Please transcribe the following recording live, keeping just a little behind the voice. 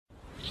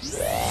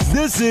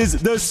This is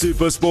the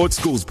Super Sport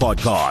Schools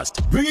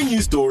podcast, bringing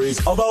you stories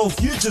of our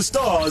future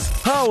stars,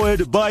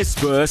 powered by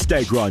Spur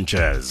Steak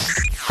Ranchers.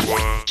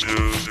 1,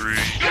 2, 3,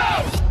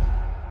 go!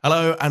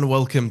 Hello and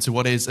welcome to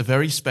what is a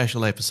very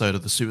special episode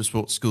of the Super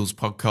Sport Schools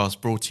podcast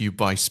brought to you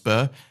by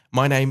Spur.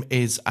 My name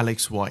is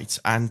Alex White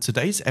and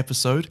today's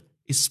episode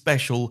is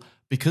special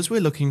because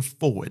we're looking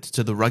forward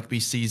to the rugby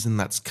season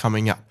that's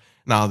coming up.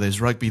 Now, there's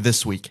rugby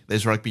this week,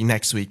 there's rugby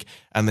next week,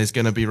 and there's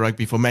going to be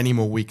rugby for many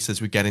more weeks as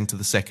we get into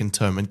the second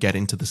term and get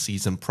into the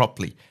season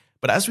properly.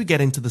 But as we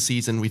get into the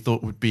season, we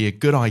thought it would be a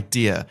good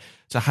idea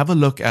to have a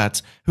look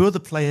at who are the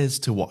players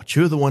to watch,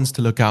 who are the ones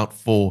to look out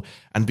for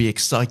and be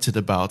excited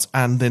about,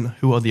 and then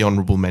who are the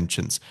honourable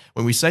mentions.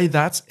 When we say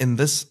that in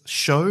this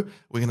show,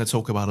 we're going to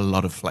talk about a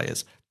lot of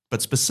players.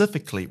 But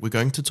specifically, we're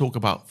going to talk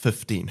about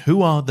 15.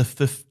 Who are the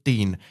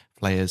 15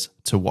 players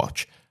to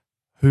watch?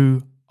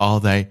 Who are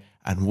they?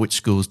 And which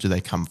schools do they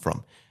come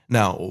from?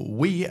 Now,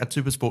 we at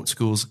Super Sport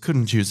Schools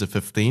couldn't choose a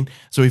 15,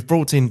 so we've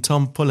brought in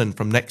Tom Pullen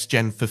from Next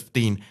Gen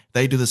 15.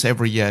 They do this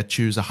every year,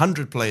 choose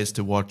 100 players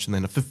to watch, and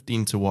then a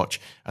 15 to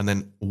watch, and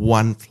then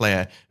one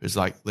player who's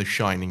like the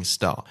shining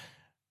star.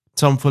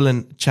 Tom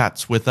Pullen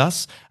chats with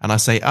us, and I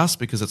say us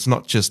because it's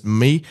not just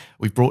me.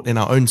 We've brought in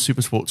our own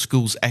Super Sport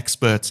Schools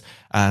experts,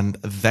 and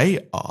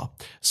they are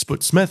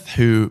Sput Smith,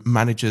 who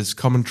manages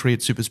commentary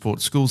at Super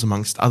Sport Schools,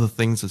 amongst other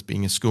things, as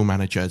being a school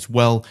manager as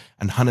well,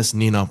 and Hannes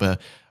Nienaber,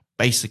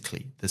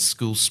 basically the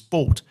school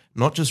sport,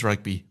 not just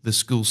rugby, the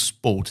school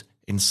sport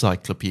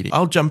encyclopedia.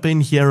 I'll jump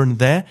in here and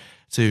there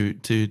to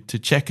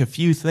check a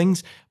few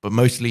things, but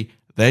mostly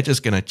they're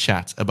just going to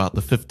chat about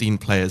the 15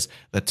 players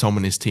that Tom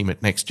and his team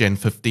at Next Gen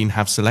 15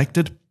 have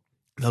selected.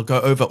 They'll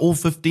go over all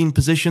 15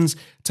 positions,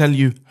 tell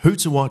you who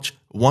to watch,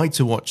 why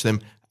to watch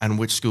them, and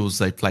which schools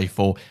they play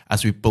for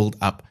as we build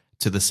up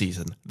to the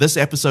season. This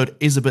episode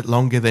is a bit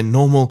longer than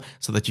normal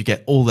so that you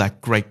get all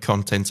that great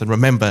content. And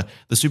remember,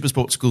 the Super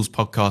Sport Schools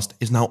podcast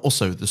is now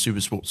also the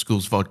Super Sport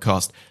Schools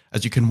vodcast,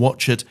 as you can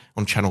watch it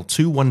on channel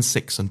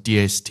 216 on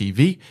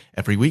DSTV.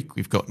 Every week,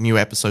 we've got new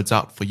episodes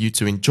out for you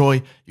to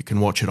enjoy. You can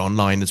watch it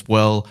online as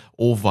well,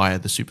 or via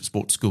the Super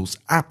Sport Schools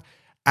app.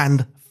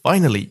 And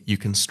finally, you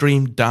can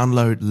stream,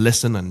 download,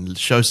 listen, and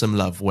show some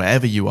love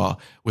wherever you are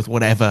with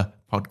whatever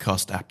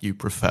podcast app you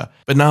prefer.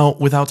 But now,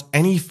 without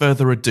any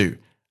further ado,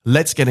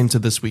 let's get into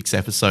this week's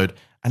episode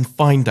and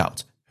find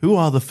out who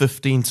are the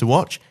 15 to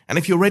watch. And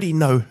if you already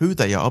know who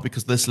they are,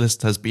 because this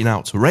list has been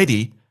out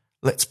already,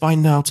 let's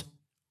find out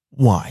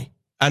why.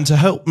 And to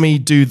help me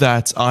do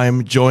that,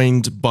 I'm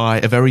joined by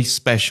a very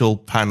special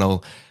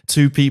panel.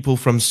 Two people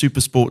from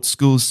Super Sport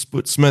Schools,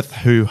 Sput Smith,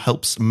 who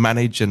helps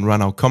manage and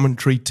run our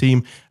commentary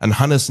team, and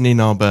Hannes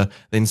Nienaber,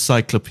 the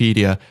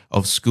encyclopedia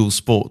of school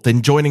sport.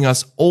 Then joining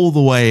us all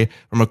the way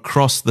from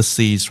across the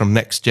seas from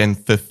Next Gen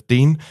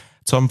 15,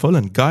 Tom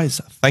Pullen. Guys,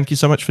 thank you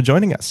so much for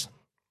joining us.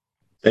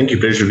 Thank you.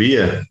 Pleasure to be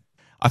here.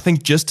 I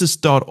think just to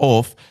start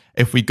off,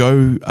 if we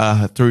go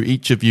through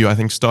each of you, I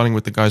think starting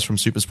with the guys from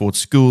Super Sport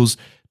Schools,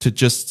 to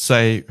just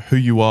say who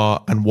you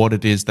are and what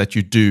it is that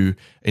you do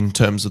in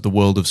terms of the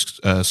world of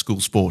school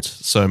sport.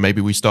 So maybe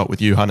we start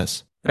with you,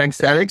 Hannes.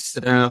 Thanks, Alex.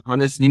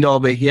 Hannes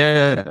Nienaber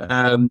here.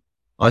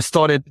 I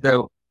started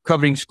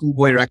covering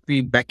schoolboy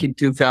rugby back in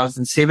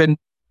 2007.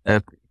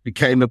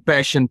 Became a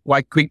passion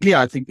quite quickly,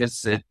 I think,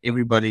 as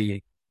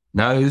everybody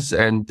knows.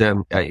 And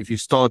if you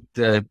start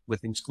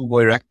within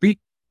schoolboy rugby,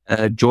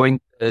 joined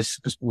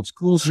Super Sport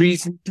Schools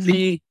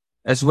recently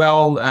as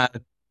well.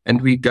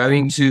 And we're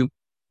going to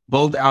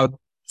build out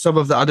some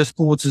of the other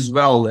sports as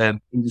well in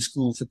the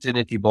school: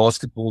 fraternity,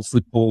 basketball,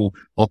 football,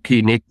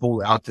 hockey,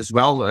 netball out as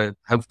well.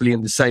 Hopefully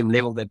in the same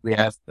level that we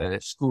have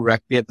school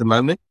rugby at the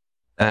moment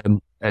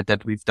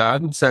that we've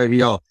done. So,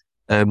 yeah,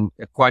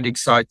 quite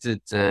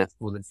excited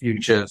for the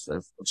future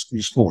of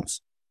school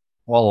sports.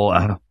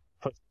 Well,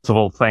 first of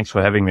all, thanks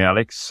for having me,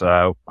 Alex.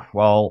 I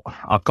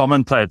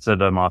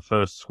commentated my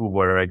first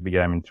schoolboy rugby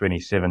game in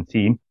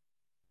 2017. It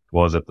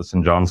was at the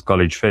St. John's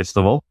College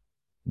Festival,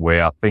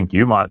 where I think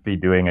you might be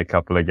doing a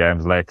couple of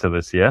games later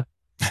this year.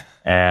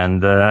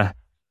 And,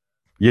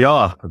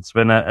 it's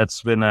been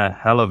a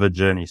hell of a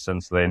journey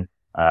since then.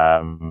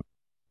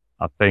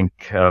 I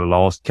think,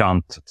 last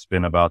count, it's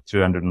been about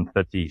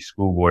 230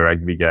 schoolboy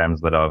rugby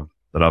games that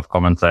I've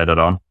commentated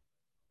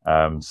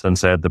on.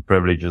 Since I had the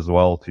privilege as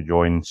well to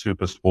join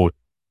Super Sport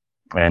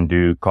and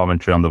do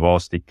commentary on the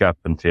Varsity Cup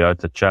and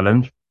Toyota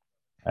Challenge.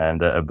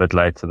 And a bit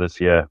later this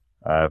year,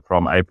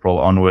 from April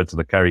onwards,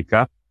 the Currie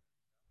Cup.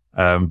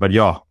 But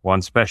yeah,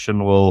 one's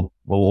passion will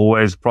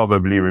always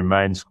probably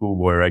remain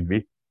schoolboy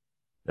rugby.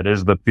 It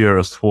is the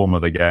purest form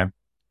of the game.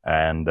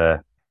 And,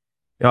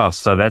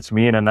 so that's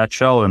me in a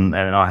nutshell. And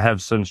I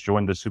have since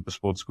joined the Super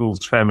Sport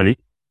Schools family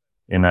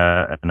in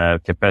a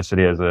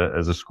capacity as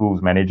a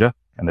schools manager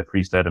in the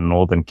Free State and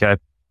Northern Cape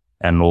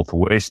and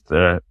Northwest,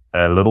 a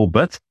little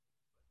bit.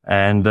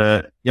 And,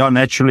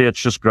 naturally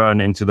it's just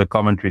grown into the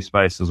commentary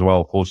space as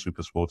well for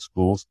Super Sport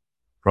Schools,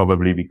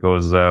 probably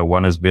because,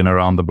 one has been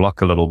around the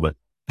block a little bit.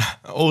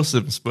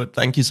 Awesome, Spud.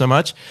 Thank you so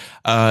much.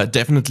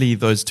 Definitely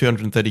those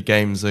 230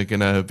 games are going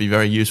to be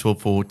very useful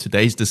for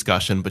today's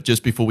discussion. But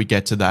just before we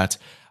get to that,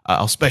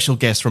 our special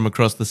guest from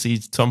across the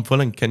seas, Tom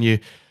Fulling, can you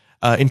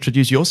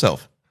introduce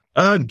yourself?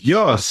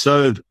 Yeah,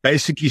 so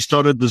basically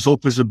started this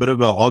off as a bit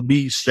of a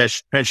hobby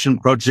 / passion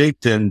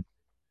project and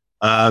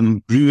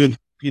grew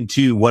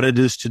into what it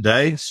is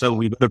today. So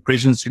we've got a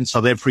presence in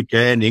South Africa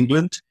and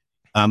England.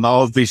 I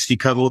obviously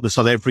cover all the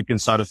South African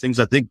side of things.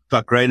 I think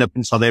like growing up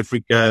in South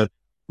Africa,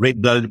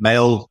 red-blooded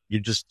male,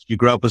 you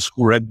grow up with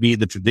school rugby,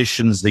 the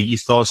traditions, the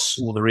ethos,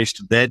 all the rest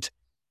of that.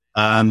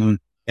 And,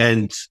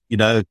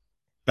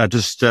 I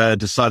just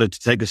decided to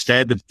take a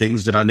stab at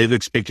things that I never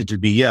expected to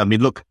be here. I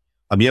mean, look,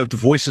 I'm here to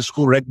voice of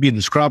school rugby and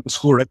describe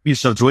school rugby,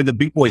 so join the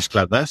big boys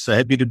club. So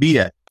happy to be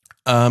here.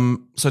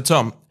 So,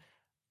 Tom,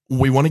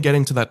 we want to get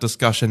into that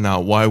discussion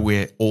now, why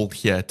we're all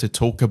here to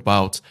talk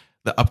about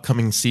the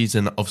upcoming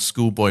season of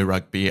schoolboy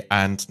rugby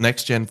and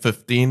Next Gen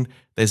 15.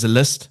 There's a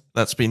list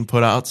that's been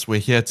put out. We're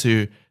here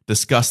to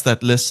discuss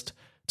that list,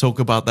 talk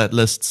about that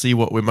list, see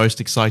what we're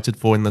most excited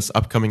for in this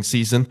upcoming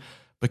season.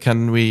 But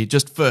can we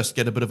just first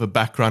get a bit of a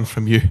background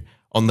from you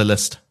on the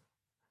list?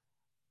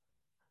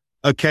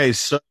 Okay,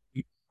 so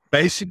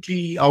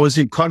basically I was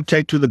in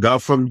contact with a guy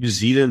from New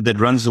Zealand that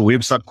runs a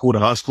website called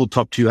High School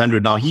Top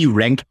 200. Now he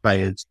ranked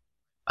players.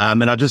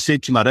 And I just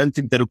said to him, I don't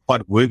think that'll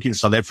quite work in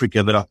South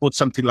Africa, but I thought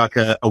something like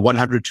a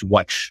 100 to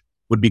watch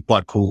would be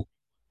quite cool.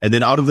 And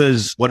then out of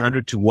those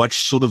 100 to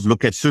watch, sort of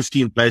look at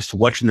 15 players to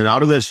watch. And then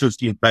out of those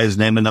 15 players,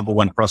 name a number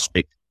one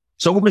prospect.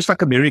 So almost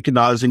like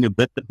Americanizing a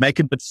bit, but make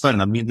it a bit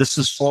fun. I mean, this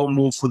is far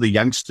more for the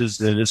youngsters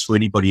than it is for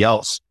anybody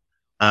else.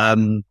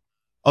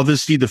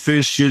 Obviously the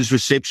first year's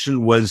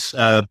reception was,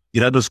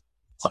 it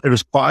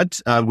was quiet.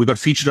 We got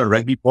featured on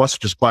Rugby Pass,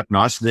 which is quite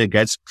nice. There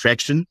gained some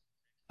traction.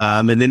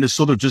 And then it's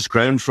sort of just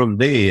grown from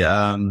there.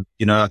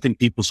 I think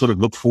people sort of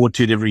look forward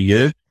to it every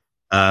year.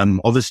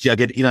 Obviously I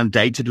get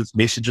inundated with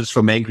messages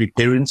from angry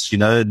parents,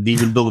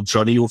 leaving little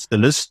Johnny off the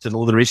list and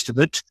all the rest of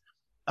it.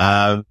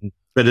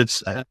 But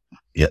it's,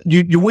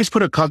 you always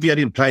put a caveat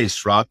in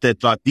place, right?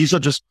 That like, these are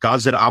just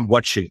guys that I'm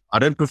watching. I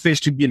don't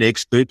profess to be an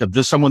expert. I'm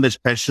just someone that's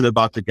passionate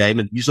about the game.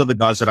 And these are the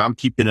guys that I'm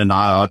keeping an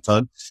eye out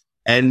on.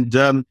 And,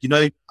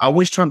 I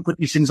always try and put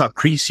these things like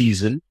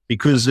pre-season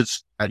because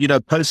it's,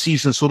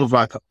 post-season sort of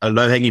like a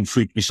low-hanging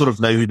fruit. We sort of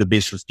know who the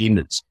best 15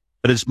 is.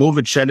 But it's more of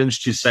a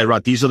challenge to say,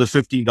 right, these are the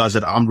 15 guys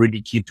that I'm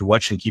really keen to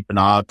watch and keep an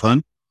eye out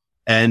on.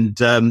 And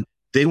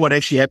then what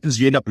actually happens,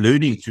 you end up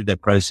learning through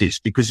that process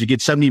because you get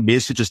so many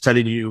messages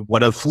telling you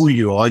what a fool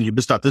you are and you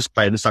missed out this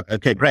play. And it's like,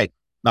 okay, great.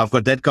 Now I've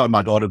got that guy on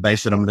my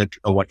database that I'm going to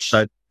watch.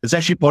 So it's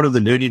actually part of the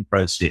learning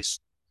process.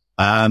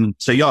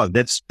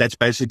 That's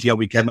basically how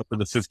we came up with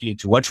the 15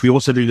 to watch. We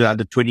also do the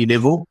under 20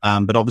 level,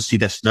 but obviously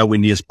that's nowhere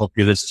near as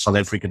popular as the South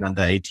African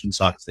under 18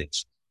 side of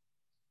things.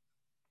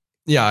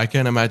 Yeah, I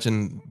can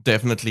imagine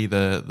definitely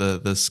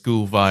the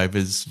school vibe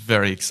is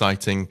very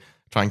exciting,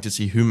 trying to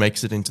see who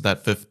makes it into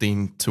that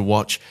 15 to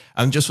watch.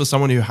 And just for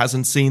someone who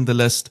hasn't seen the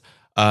list,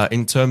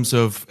 in terms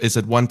of, is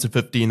it 1 to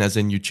 15 as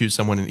in you choose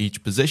someone in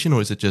each position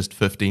or is it just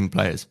 15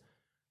 players?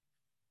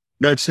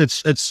 No, it's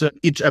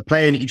each a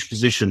player in each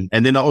position.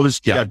 And then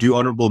obviously I do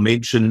honorable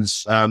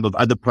mentions, of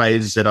other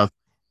players that I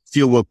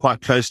feel were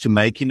quite close to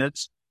making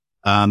it.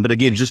 But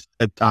again,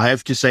 I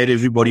have to say to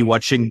everybody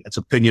watching, it's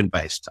opinion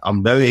based.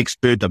 I'm no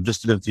expert. I'm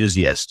just an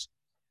enthusiast.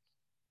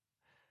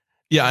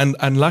 Yeah.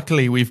 And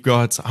luckily we've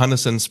got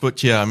Hannes and Sput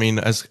here. I mean,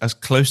 as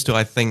close to,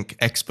 I think,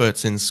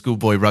 experts in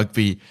schoolboy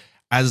rugby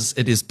as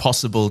it is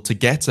possible to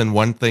get. And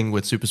one thing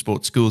with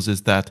SuperSport schools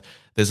is that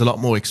there's a lot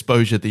more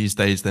exposure these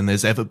days than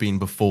there's ever been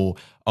before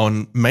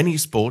on many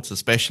sports,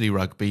 especially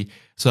rugby.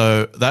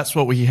 So that's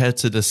what we're here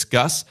to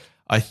discuss.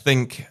 I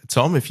think,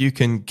 Tom, if you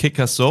can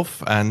kick us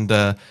off and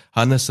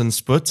Hannes and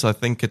Sput, I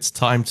think it's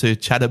time to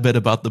chat a bit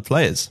about the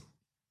players.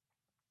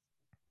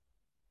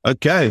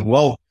 Okay.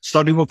 Well,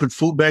 starting off at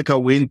fullback, I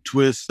went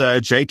with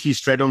JT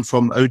Stradon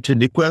from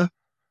Outeniqua.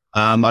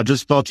 I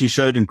just thought he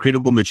showed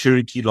incredible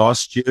maturity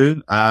last year.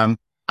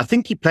 I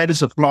think he played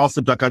as a class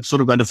at like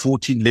sort of under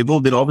 14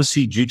 level. Then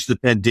obviously due to the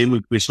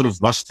pandemic, we sort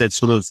of lost that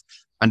sort of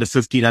under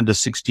 15, under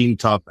 16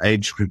 type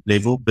age group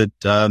level. But,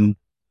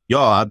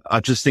 I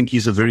just think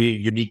he's a very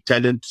unique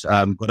talent.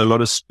 Got a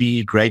lot of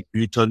speed, great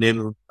boot on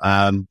him.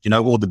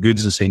 All the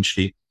goods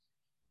essentially.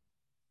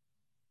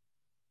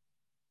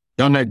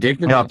 No,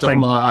 definitely. Yeah,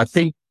 I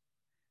think,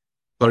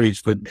 sorry,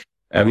 but,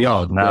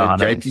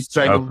 JT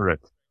Stradon. Go for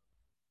it.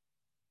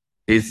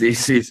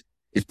 Is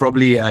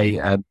probably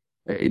I'm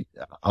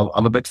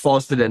a bit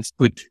faster than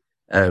Sput.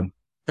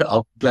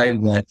 I'll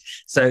blame that.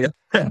 So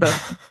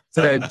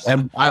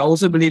I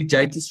also believe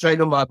JT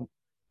Stradon.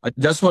 I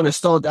just want to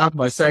start out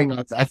by saying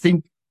I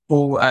think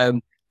for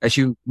as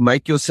you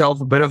make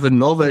yourself a bit of a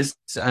novice,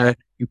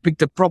 you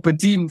picked a proper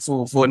team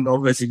for a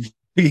novice,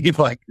 if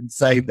I can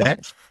say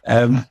that.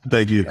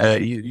 Thank you.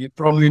 You're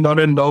probably not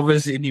a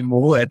novice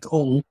anymore at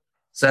all.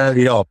 So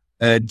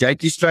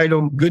JT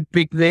Stradon, good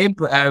pick there.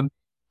 But,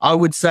 I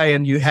would say,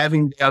 and you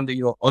having under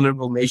your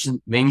honorable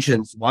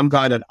mentions, one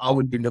guy that I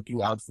would be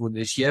looking out for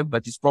this year,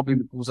 but it's probably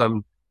because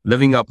I'm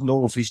living up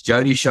north is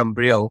Jody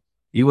Chambreel.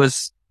 He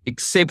was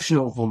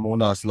exceptional for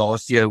Monash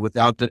last year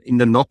in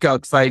the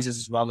knockout phases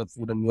as well as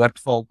for the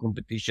Noordval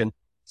competition.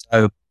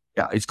 So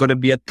yeah, it's going to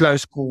be a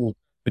close call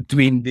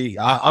between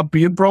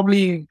you're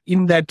probably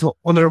in that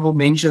honorable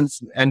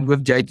mentions, and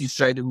with JT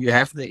Strydom, you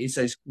have the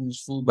SA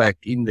Schools fullback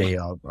in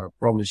there. I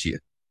promise you.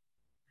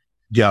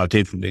 Yeah,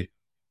 definitely.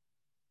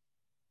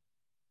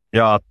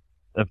 Yeah,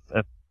 if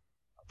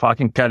I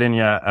can cut in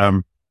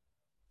here,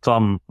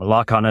 Tom,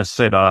 like Hannes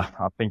said, I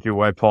think you're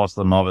way past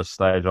the novice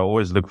stage. I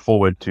always look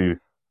forward to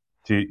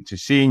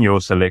seeing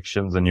your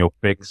selections and your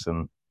picks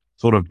and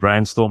sort of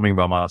brainstorming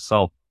by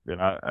myself.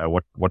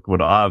 What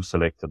would I have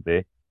selected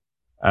there?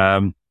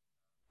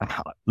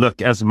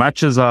 Look, as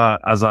much as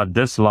I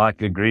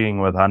dislike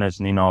agreeing with Hannes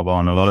Nienaber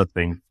on a lot of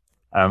things,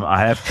 I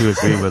have to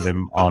agree with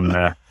him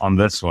on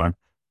this one.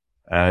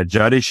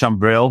 Jody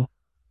Chambreel,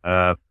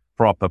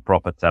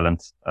 proper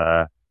talent.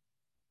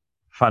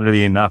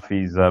 Funnily enough,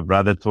 his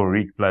brother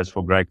Tariq plays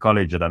for Grey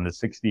College at under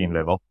 16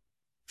 level.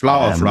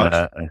 Flower,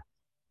 right?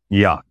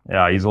 Yeah,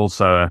 he's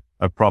also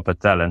a proper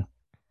talent.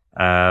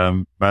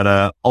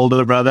 But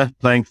older brother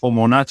playing for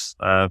Monash,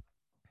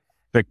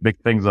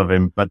 big things of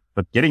him. But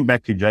getting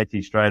back to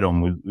JT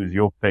Strydom with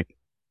your pick,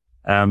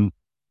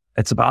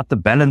 it's about the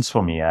balance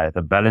for me.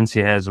 The balance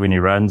he has when he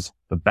runs,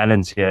 the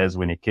balance he has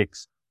when he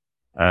kicks,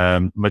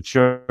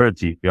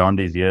 maturity beyond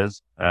his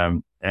years.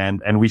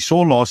 And we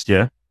saw last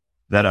year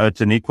that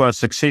Otaniqua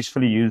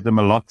successfully used him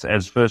a lot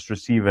as first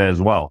receiver as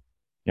well.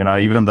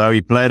 Even though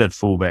he played at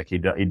fullback, he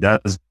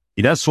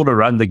does sort of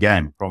run the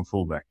game from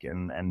fullback,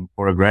 and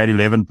for a grade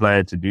 11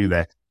 player to do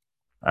that,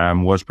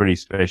 was pretty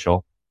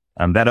special.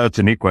 That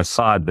Otaniqua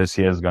side this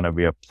year is going to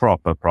be a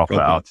proper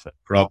outfit.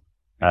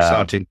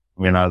 Exciting.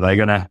 They're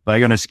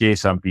gonna scare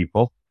some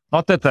people.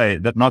 Not that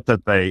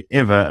they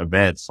ever a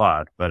bad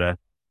side, but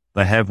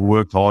they have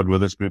worked hard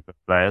with this group of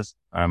players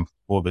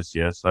for this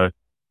year. So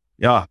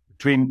yeah,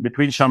 between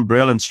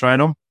Chambreel and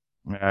Strydom,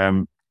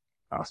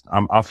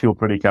 I feel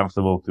pretty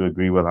comfortable to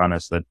agree with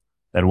Hannes that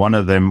one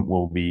of them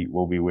will be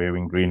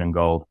wearing green and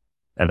gold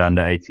at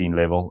under 18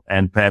 level,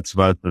 and perhaps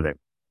both of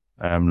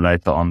them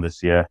later on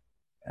this year.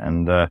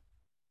 And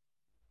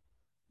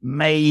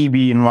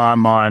maybe in my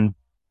mind,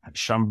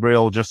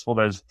 Chambreel, just for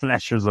those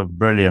flashes of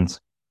brilliance,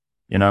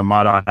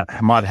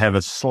 might have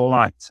a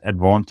slight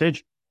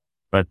advantage,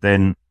 but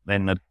then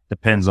it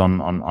depends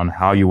on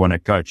how you want to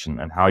coach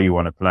and how you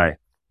want to play.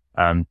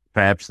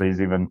 Perhaps there's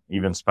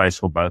even space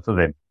for both of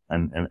them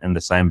and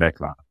the same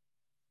backline.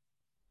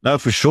 No,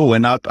 for sure.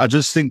 And I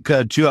just think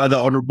two other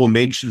honorable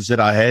mentions that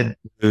I had,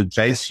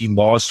 JC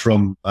Mars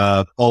from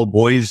All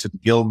Boys and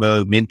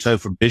Gilmo Mento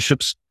from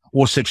Bishops,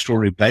 all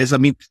extraordinary players. I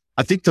mean,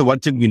 I think the one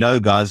thing we know,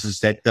 guys,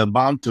 is that the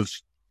amount of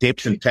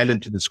depth and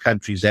talent in this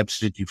country is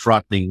absolutely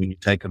frightening when you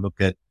take a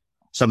look at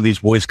some of these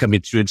boys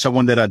coming through. And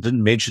someone that I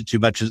didn't mention too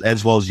much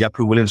as well as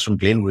Yapra Williams from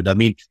Glenwood. I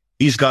mean,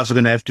 these guys are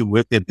going to have to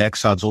work their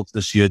backsides off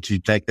this year to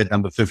take that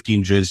number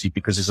 15 jersey,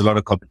 because there's a lot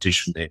of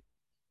competition there.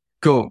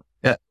 Cool.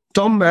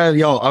 Tom,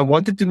 I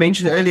wanted to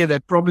mention earlier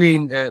that probably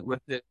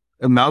with the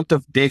amount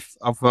of depth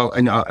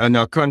in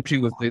our country,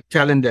 with the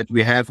talent that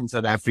we have in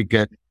South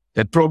Africa,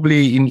 that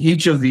probably in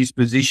each of these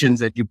positions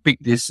that you pick,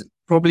 there's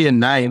probably a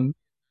name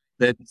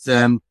that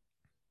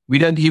we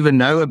don't even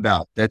know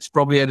about. That's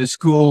probably at a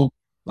school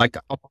like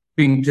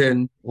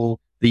Uppington or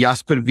the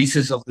Jasper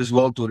Wieses of this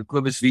world, or the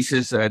Cobus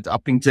Wieses at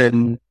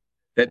Uppington,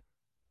 that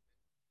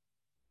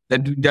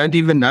we don't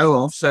even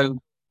know of. So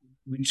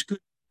which could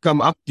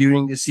come up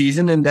during the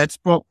season, and that's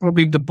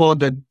probably the part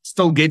that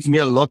still gets me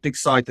a lot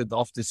excited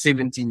after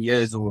 17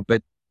 years or a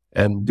bit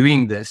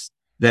doing this,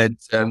 that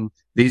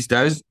there's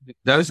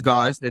those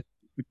guys that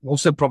could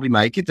also probably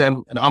make it,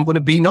 and I'm going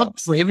to be, not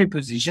for every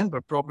position,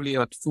 but probably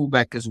at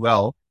fullback as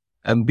well,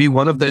 and be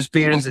one of those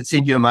parents that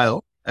send you a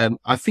mail.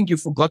 I think you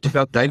forgot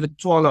about David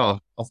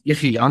Twala of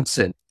Iggy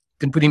Janssen.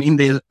 Can put him in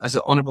there as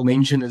an honorable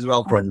mention as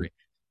well, probably.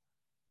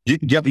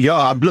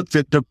 Yeah. Look,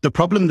 the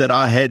problem that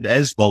I had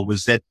as well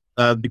was that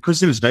because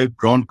there was no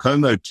Grand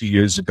Como 2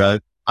 years ago,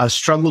 I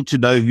struggled to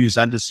know who's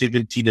under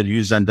 17 and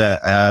who's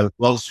under,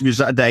 who's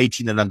under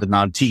 18 and under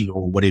 19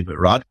 or whatever,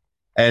 right?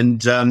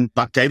 And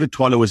like David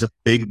Twala was a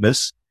big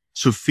miss.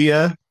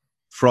 Sophia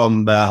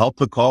from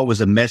Helpercar was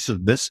a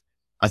massive miss.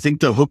 I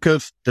think the hooker,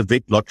 the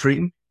Vic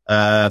Lottery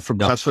from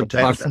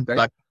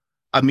Klasfontein,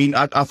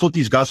 I thought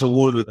these guys were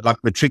all like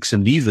matrics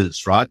and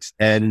levers, right?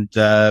 And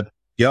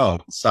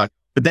it's like,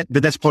 but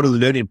that's part of the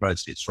learning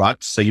process,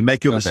 right? So you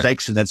make your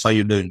mistakes, and that's how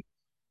you learn.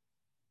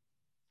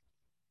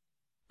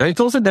 It's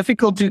also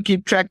difficult to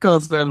keep track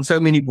of so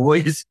many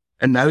boys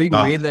and knowing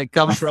where they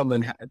come from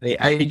and their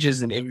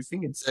ages and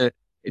everything.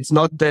 It's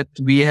not that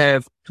we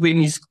have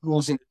 20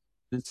 schools in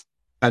this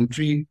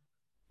country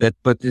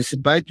that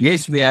participate.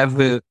 Yes, we have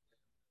a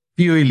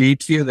few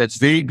elite few that's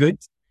very good,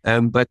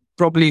 but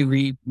probably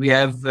we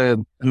have a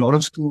lot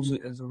of schools,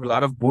 a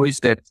lot of boys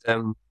that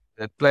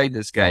play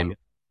this game.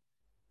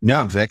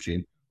 Yeah,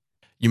 exactly.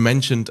 You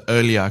mentioned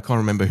earlier, I can't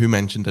remember who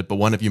mentioned it, but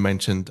one of you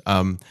mentioned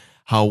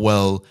how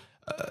well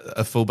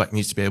a fullback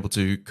needs to be able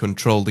to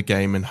control the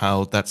game, and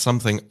how that's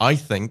something I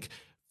think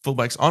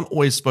fullbacks aren't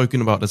always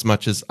spoken about as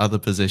much as other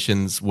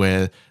positions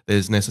where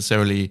there's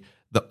necessarily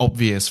the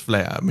obvious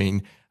flair. I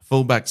mean,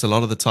 fullbacks a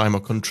lot of the time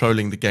are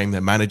controlling the game,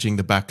 they're managing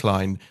the back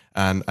line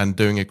and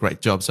doing a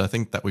great job. So I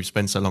think that we've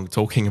spent so long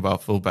talking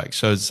about fullbacks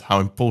shows how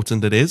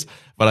important it is.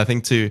 But I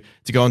think to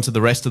go on to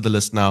the rest of the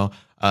list now,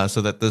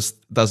 so that this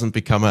doesn't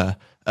become a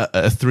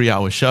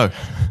 3-hour show.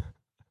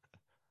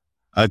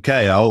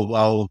 Okay,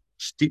 I'll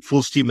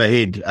full steam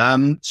ahead.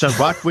 So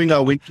right wing, I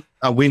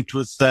went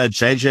with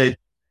JJ.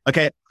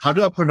 Okay, how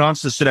do I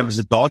pronounce this name? Is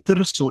it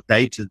Daters or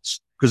Daters?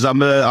 Because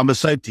I'm a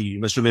Soti. You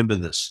must remember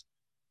this.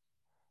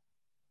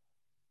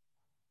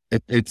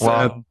 It's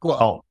I'm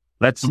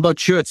not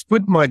sure. It's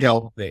put my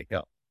help there.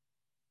 Yeah.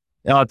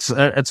 Yeah,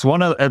 it's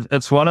one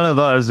of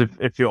those.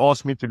 If you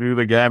ask me to do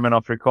the game in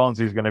Afrikaans,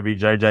 he's going to be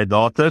JJ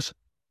Daters,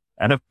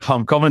 and if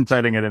I'm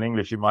commentating it in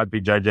English, it might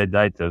be JJ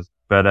Daters.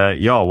 But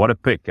yeah, what a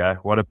pick,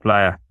 what a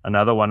player!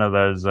 Another one of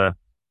those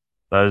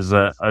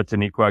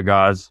Otaniqua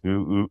guys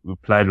who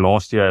played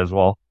last year as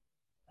well,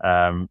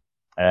 yeah,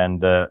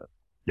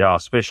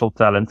 special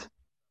talent.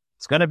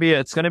 It's going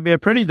to be a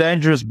pretty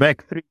dangerous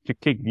back three to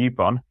kick deep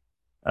on.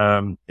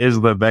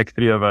 Is the back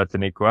three of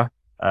Otaniqua.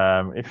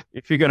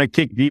 If you're going to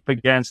kick deep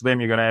against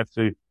them, you're going to have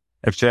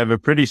to have a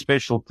pretty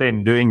special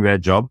 10 doing their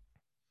job.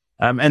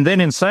 And then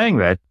in saying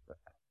that,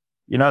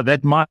 you know,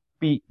 that might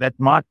be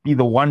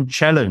the one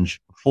challenge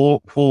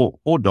for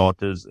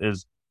Daughters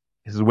is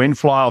when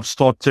fly-offs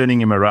start turning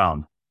him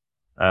around.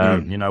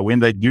 You know,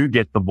 when they do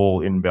get the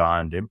ball in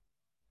behind him,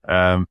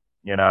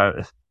 you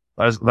know,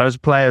 those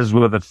players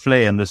with the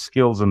flair and the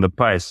skills and the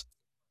pace,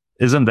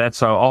 isn't that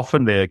so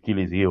often their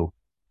Achilles heel?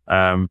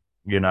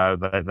 You know,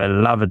 they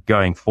love it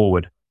going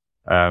forward.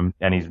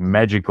 And he's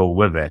magical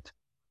with that.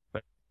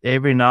 But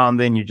every now and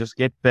then you just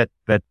get that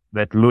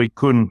Louis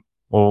Kuhn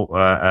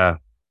or,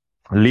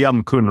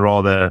 Liam Kuhn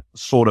rather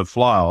sort of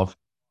fly off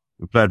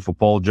who played for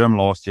Paul Jim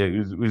last year,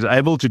 who's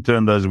able to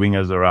turn those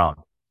wingers around.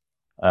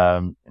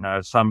 You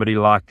know, somebody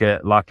like a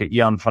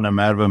Ian van der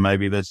Merwe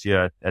maybe this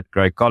year at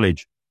Grey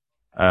College.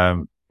 You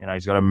know,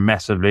 he's got a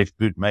massive left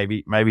boot.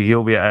 Maybe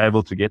he'll be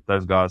able to get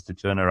those guys to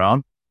turn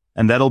around,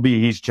 and that'll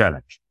be his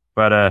challenge.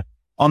 But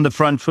on the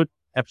front foot,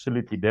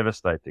 absolutely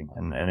devastating.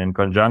 And in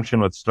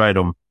conjunction with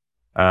Strydom,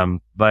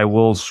 they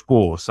will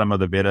score some of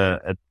the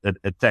better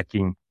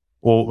attacking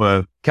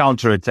or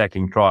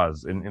counter-attacking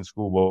tries in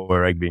schoolboy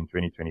rugby in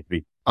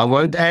 2023. I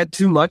won't add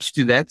too much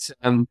to that.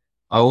 I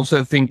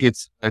also think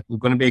it's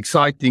going to be an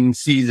exciting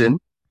season.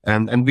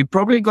 And we're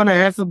probably going to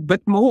have a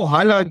bit more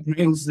highlight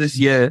reels this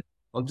year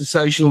on the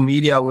social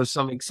media with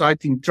some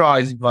exciting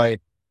tries. If I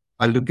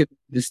look at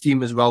this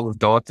team as well with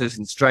Daughters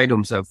and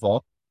Strydom so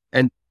far.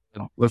 And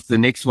with the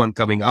next one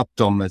coming up,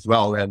 Tom, as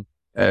well. And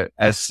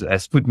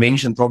as Put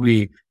mentioned,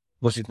 probably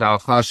was it now a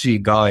Farsi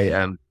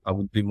guy? I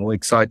would be more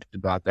excited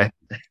about that.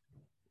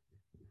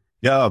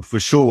 Yeah, for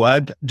sure.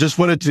 I just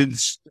wanted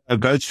to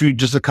go through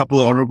just a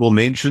couple of honorable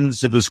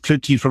mentions. It was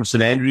Clitty from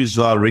St. Andrews,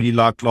 who I really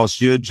liked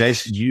last year.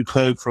 Jason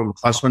Hugo from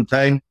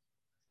Klasfontein.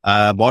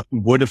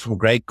 Martin Wood from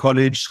Great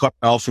College. Scott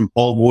Bell from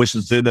Paul Boyce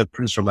and Zerda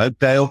Prince from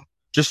Oakdale.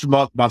 Just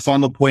my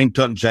final point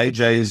on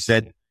JJ is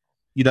that,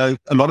 you know,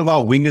 a lot of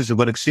our wingers have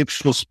got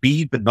exceptional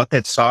speed, but not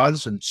that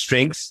size and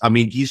strength. I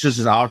mean, he's just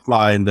an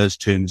outlier in those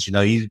terms. You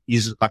know,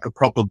 he's like a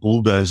proper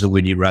bulldozer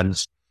when he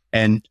runs.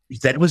 And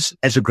that was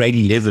as a grade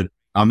 11.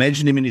 I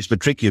imagine him in his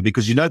matriculate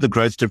because you know the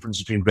growth difference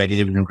between grade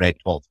 11 and grade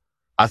 12.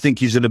 I think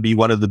he's going to be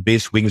one of the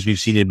best wingers we've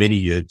seen in many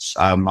years.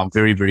 I'm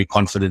very, very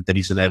confident that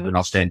he's going to have an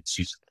outstanding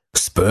season.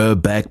 Spur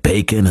back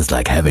bacon is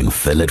like having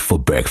fillet for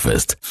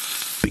breakfast.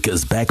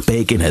 Because back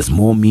bacon has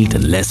more meat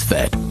and less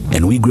fat.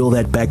 And we grill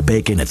that back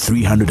bacon at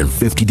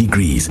 350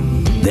 degrees.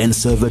 Then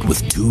serve it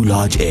with 2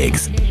 large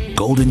eggs,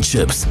 golden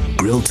chips,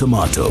 grilled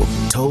tomato,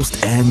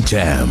 toast and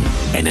jam.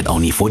 And at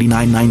only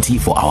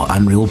 $49.90 for our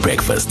unreal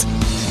breakfast.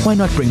 Why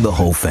not bring the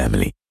whole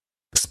family?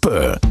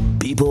 Spur,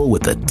 people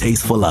with a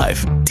taste for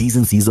life. T's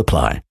and C's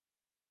apply.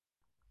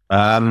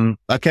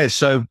 Okay,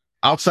 so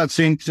outside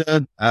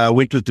centre,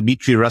 went with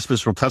Dimitri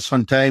Erasmus from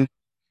Klasfontein.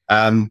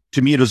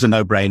 To me, it was a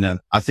no-brainer.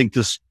 I think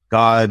this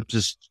guy,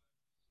 just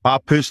my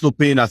personal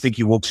opinion, I think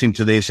he walks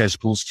into the SA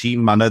Schools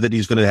team. I know that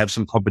he's going to have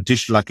some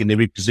competition like in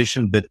every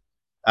position, but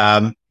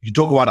you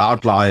talk about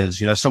outliers,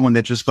 you know, someone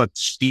that just got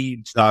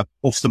speed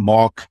off the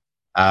mark,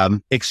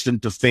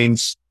 excellent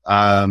defense,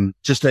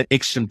 just an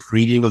excellent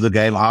reading of the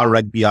game, our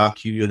rugby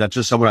IQ, and that's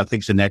just someone I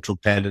think is a natural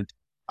talent.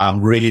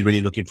 I'm really,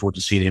 really looking forward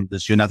to seeing him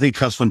this year. And I think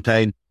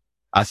Klasfontein,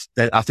 I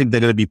think they're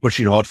going to be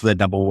pushing hard for that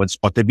number 1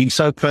 spot. They've been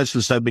so close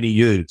for so many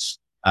years.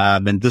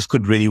 And this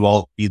could really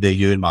well be their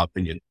year, in my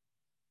opinion.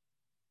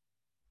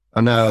 I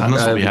know.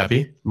 Hannes will be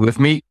happy. With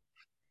me.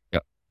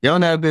 Yeah,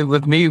 no, but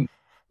with me,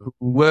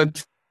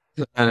 worked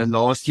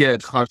last year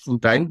at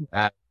Garsfontein.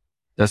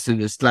 That's a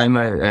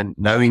disclaimer. And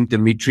knowing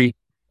Dimitri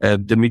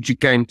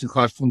came to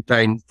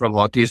Garsfontein from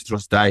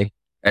Hartestros Day,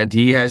 and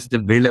he has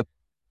developed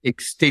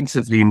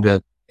extensively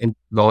in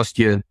last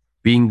year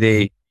being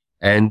there.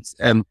 And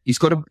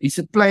he's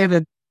a player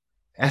that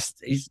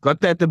he's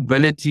got that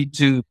ability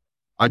to,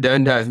 I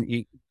don't know,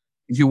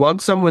 if you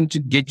want someone to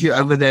get you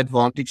over the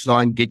advantage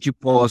line, get you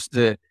past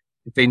the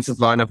defensive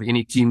line of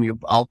any team,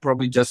 I'll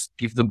probably just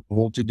give the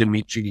ball to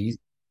Dimitri.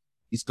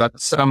 He's got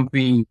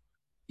something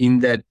in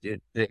that the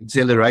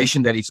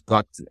acceleration that he's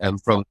got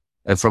from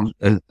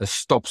a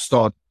stop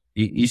start.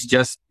 He's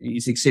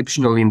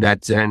exceptional in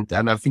that. And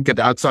I think at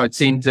outside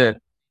center,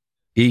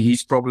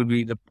 he's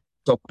probably the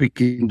top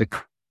pick in the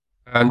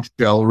country.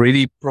 I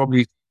already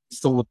probably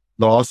thought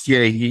last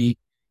year he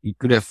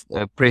could have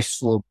pressed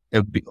for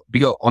a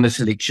bigger honor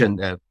selection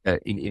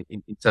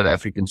in South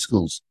African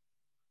schools.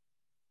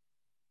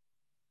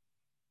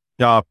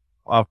 Yeah,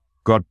 I've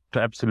got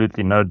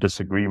absolutely no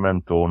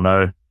disagreement or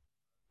no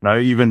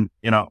even,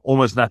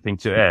 almost nothing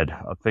to add.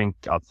 I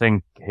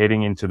think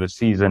heading into the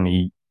season,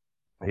 he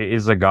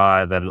is a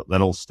guy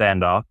that'll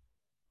stand out.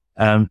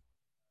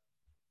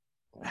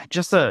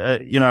 Just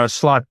a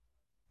slight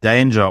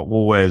danger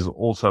always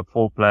also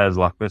for players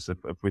like this.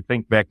 If we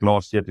think back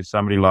last year to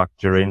somebody like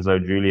Lorenzo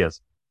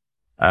Julius,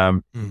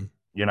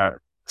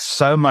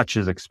 so much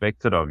is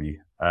expected of you.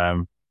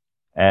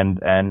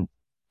 And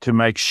to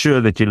make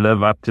sure that you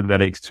live up to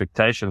that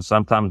expectation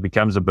sometimes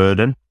becomes a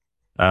burden,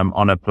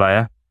 on a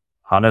player.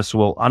 Hannes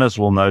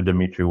will know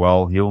Dimitri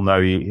well. He'll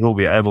know he'll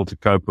be able to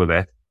cope with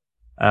that.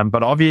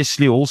 But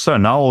obviously also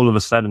now all of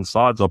a sudden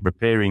sides are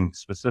preparing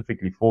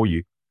specifically for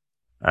you.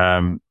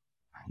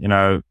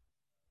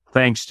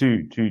 Thanks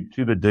to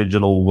the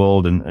digital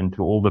world and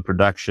to all the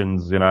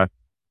productions,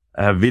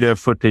 video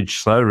footage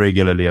so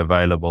regularly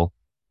available.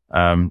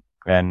 And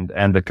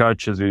the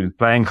coaches who's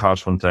playing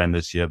Garsfontein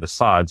this year, the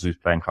sides who's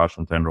playing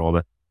Garsfontein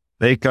rather,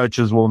 their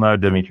coaches will know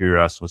Dimitri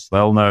Erasmus.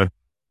 They'll know,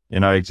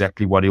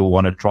 exactly what he'll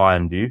want to try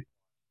and do.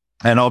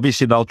 And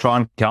obviously they'll try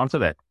and counter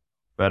that.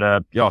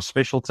 But,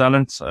 special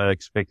talents,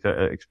 expect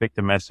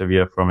a massive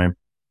year from him.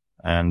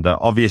 And,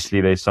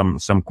 obviously there's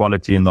some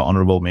quality in the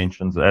honorable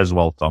mentions as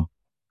well, Tom.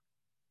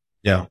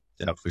 Yeah,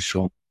 for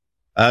sure.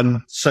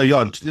 In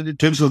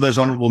terms of those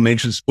honorable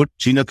mentions, put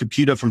Gino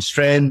Computer from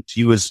Strand.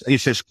 He was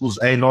SS Schools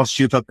A last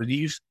year, I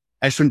believe.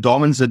 Ashwin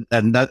Darman's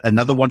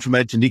another one from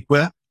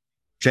Antoniqua.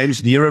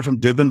 James Nero from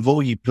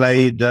Durbanville. He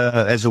played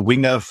as a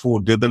winger for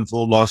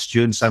Durbanville last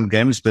year in some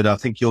games, but I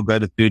think he'll go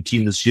to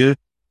 13 this year.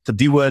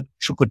 Tadiwa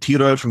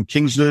Chukotiro from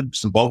Kingswood,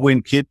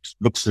 Zimbabwean kid,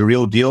 looks the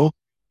real deal.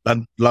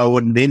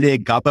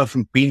 Lawandele Gaba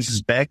from Queens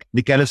is back.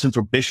 Nick Allison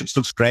from Bishops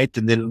looks great.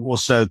 And then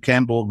also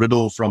Campbell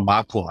Riddle from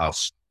Michael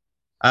House.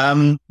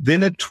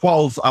 Then at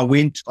 12,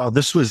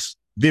 this was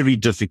very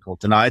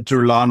difficult and I had to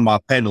rely on my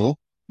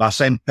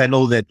same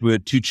panel that were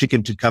too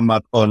chicken to come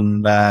up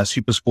on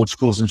Super Sports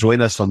Schools and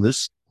join us on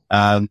this.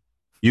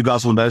 You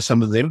guys will know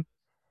some of them.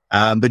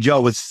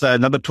 With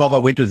number 12, I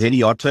went with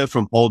Henny Otto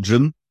from Paul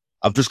Jim.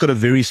 I've just got a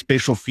very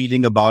special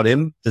feeling about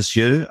him this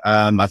year.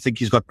 I think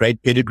he's got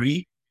great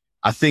pedigree.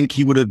 I think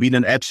he would have been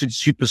an absolute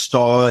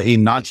superstar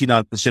in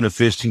 99% of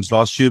first teams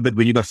last year. But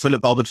when you got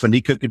Philip Albert van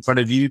Niekerk in front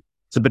of you,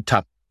 it's a bit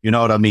tough. You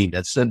know what I mean?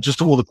 That's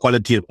just all the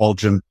quality of Paul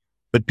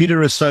But Peter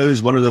Rousseau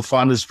is one of the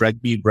finest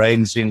rugby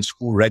brains in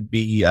school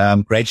rugby,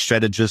 great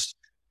strategist.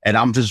 And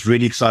I'm just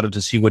really excited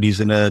to see what he's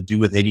going to do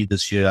with Eddie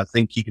this year. I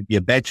think he could be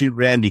a battery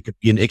ram. He could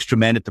be an extra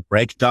man at the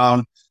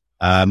breakdown.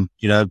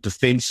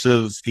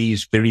 Defensive.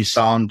 He's very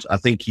sound. I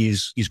think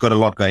he's got a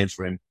lot going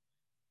for him.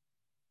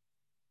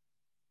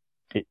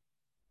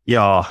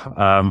 Yeah,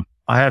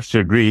 I have to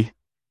agree.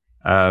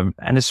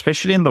 And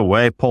especially in the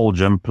way Paul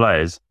Jim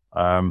plays,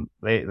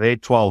 their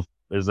 12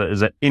 is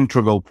an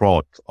integral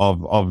part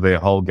of their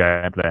whole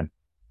game plan.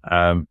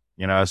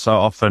 So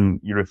often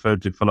you refer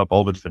to Philip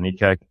Albert van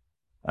Niekerk.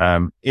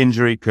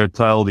 Injury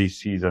curtailed his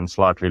season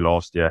slightly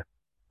last year.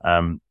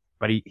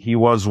 But he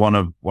was one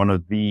of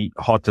the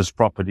hottest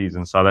properties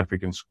in South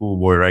African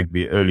schoolboy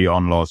rugby early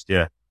on last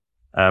year,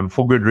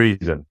 for good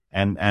reason.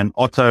 And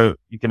Otto,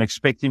 you can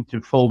expect him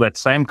to fill that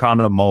same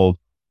kind of mold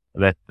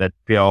that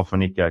Pierre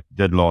van Niekerk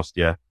did last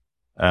year,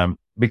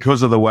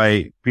 because of the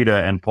way Peter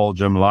and Paul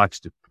Jim likes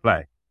to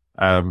play.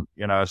 So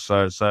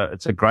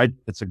it's a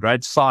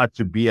great side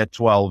to be at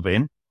 12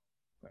 in,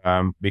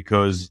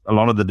 because a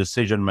lot of the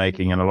decision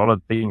making and a lot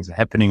of things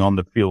happening on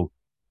the field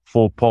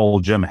for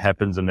Paul Jim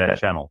happens in that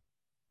channel.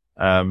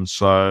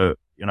 Otto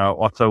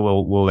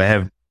will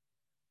have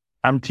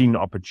umpteen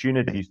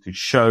opportunities to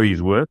show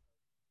his work,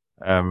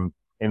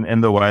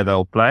 in the way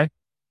they'll play.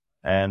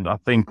 And I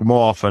think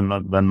more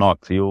often than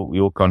not,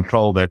 he'll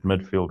control that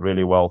midfield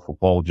really well for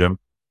Paul Jim.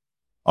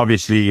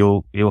 Obviously,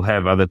 he'll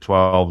have other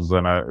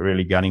 12s,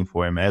 really gunning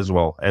for him as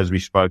well. As we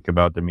spoke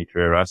about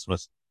Dimitri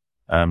Erasmus,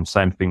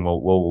 same thing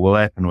will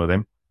happen with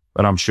him,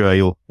 but I'm sure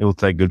he'll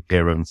take good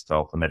care of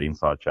himself in that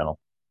inside channel.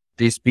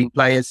 There's been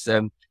players,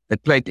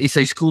 that played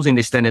SA Schools in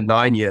the Standard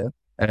 9 year,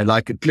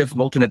 like Cliff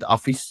Moulton at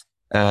Office,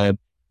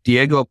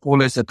 Diego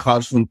Paulus at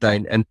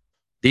Garsfontein, and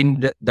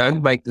then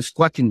don't make the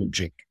squad in the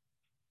matric.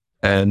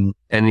 And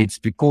it's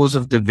because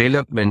of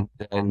development,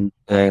 and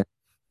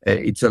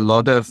it's a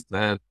lot of,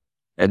 and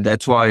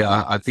that's why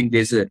I think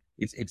it's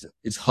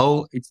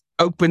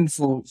open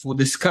for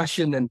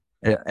discussion, and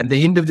at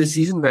the end of the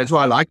season, that's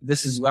why I like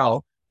this as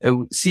well.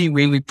 See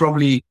where we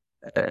probably,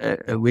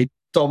 where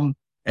Tom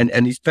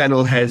and his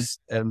panel has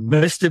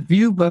missed a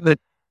few, but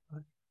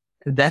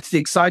that's the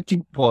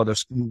exciting part of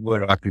schoolboy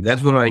rugby.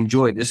 That's what I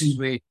enjoy. This is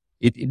where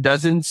it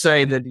doesn't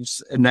say that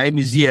if a name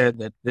is here,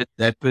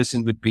 that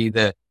person would be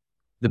the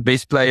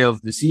best player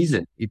of the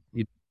season.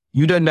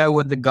 You don't know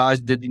what the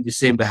guys did in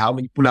December, how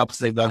many pull-ups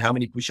they've done, how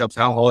many push-ups,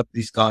 how hard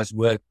these guys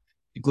work,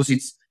 because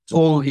it's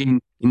all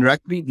in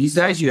rugby. These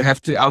days, you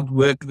have to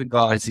outwork the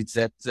guys. It's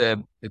that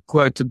the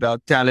quote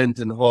about talent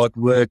and hard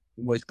work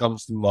always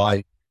comes to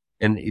mind.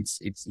 And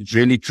it's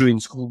really true in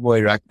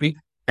schoolboy rugby.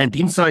 And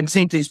inside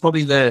centre is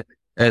probably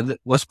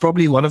was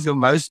probably one of the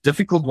most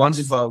difficult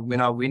ones.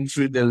 When I went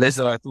through the list,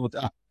 I thought,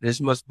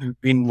 this must have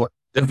been a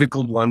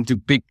difficult one to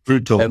pick.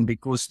 Brutal.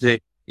 Because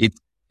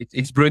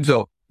it's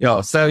brutal.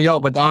 Yeah. So yeah,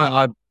 but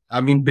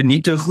I mean,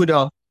 Benito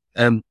Guda,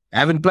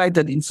 haven't played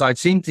that inside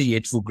centre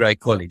yet for Grey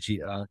College.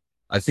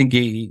 I think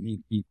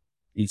he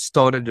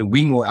started a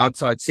wing or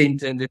outside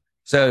centre. And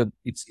so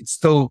it's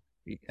still,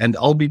 and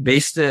Albie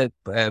Bester,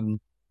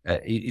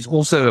 is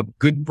also a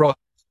good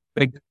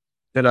prospect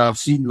that I've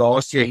seen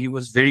last year. He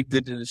was very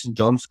good at the St.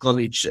 John's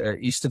College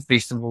Easter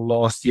Festival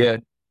last year.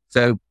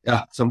 So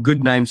some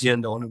good names here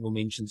in the honourable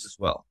mentions as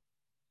well.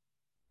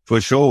 For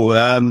sure.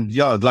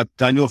 Like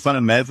Daniel van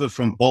der Merwe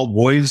from Paul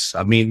Boys.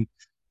 I mean,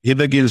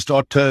 him against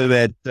Otto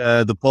at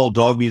the Paul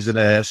Derby is going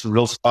to have some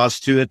real spice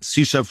to it.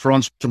 Ciso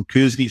France from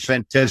Kearsley,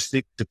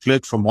 fantastic. De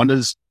Klerk from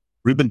Wonders.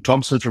 Ruben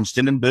Thompson from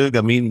Stenenberg.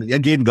 I mean,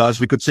 again,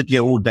 guys, we could sit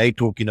here all day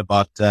talking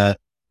about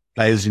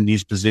players in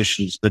these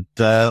positions. But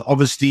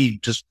obviously,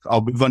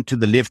 I'll move on to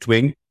the left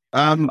wing.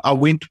 I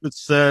went with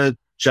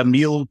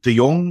Jamil de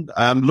Jong.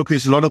 Look,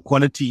 there's a lot of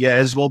quantity here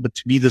as well, but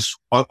to me, this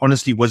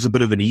honestly was a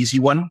bit of an easy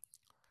one.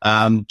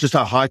 Just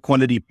a high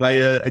quantity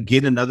player.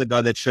 Again, another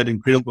guy that showed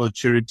incredible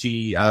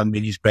maturity in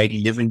his grade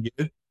 11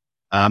 year.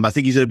 I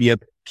think he's going to be a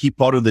key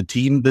part of the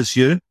team this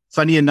year.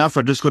 Funny enough,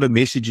 I just got a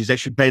message. He's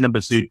actually playing number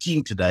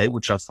 13 today,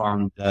 which I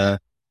found,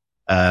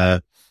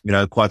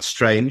 quite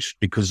strange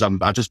because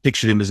I just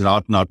pictured him as an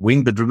out and out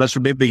wing, but we must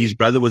remember his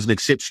brother was an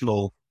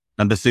exceptional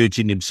number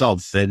 13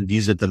 himself, and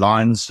he's at the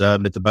Lions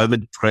at the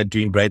moment,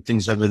 doing great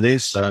things over there.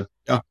 So,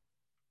 yeah.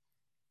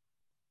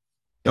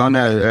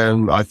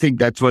 I think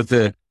that was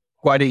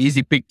quite an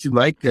easy pick to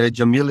make.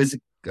 Jamil is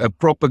a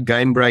proper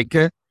game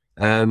breaker.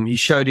 He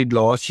showed it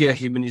last year.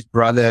 Him and his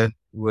brother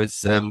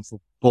was for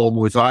Paul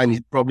Boys High, and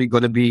he's probably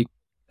going to be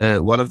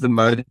one of the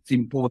most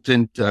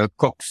important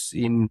cocks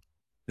in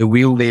the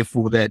wheel there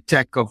for the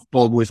attack of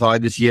Paul Boys High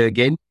this year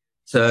again.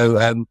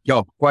 So,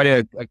 quite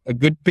a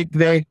good pick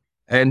there.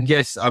 And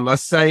yes, I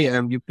must say,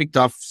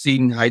 I've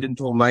seen Hayden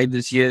Tormey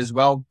this year as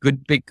well.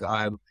 Good pick.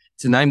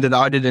 It's a name that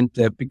I didn't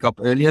pick up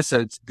earlier, so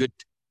it's good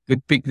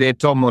pick there,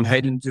 Tom, on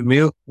Hayden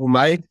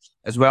Tormey,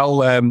 as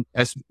well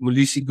as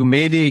Mulisi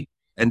Gumedi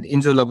and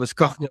Enzo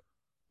Labuskachny.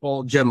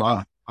 Paul Jim,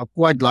 I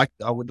would like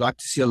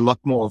to see a lot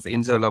more of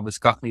Enzo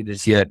Labuskachny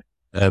this year.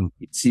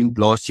 It seemed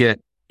last year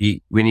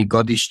when he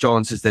got his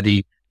chances that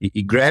he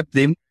grabbed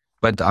them,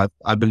 but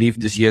I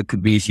believe this year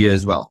could be his year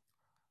as well.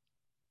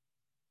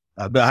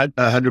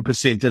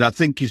 100%. And I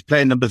think he's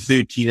playing number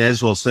 13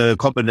 as well. So a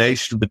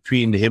combination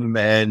between him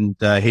and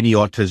Henny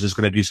Otters is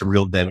going to do some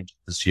real damage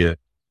this year.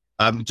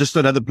 Just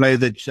another player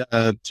that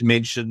to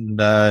mention,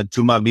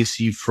 Tuma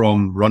Messi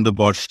from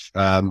Rondebosch.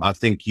 I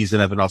think he's going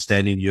to have an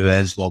outstanding year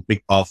as well.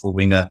 Big, powerful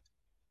winger.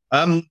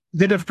 Then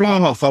at fly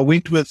half, I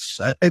went with,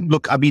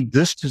 look, I mean,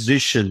 this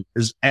position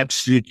is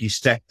absolutely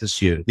stacked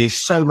this year. There's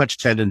so much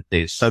talent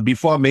there. So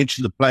before I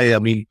mention the player, I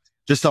mean,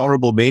 just the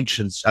honorable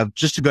mentions,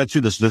 just to go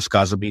through this list,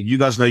 guys. I mean, you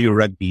guys know your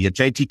rugby.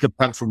 JT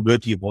Kapang from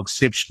Bertie,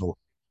 exceptional.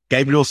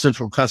 Gabrielson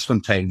from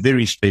Kasfontein,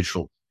 very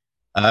special.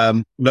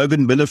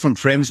 Logan Miller from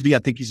Framsby, I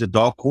think he's a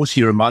dark horse.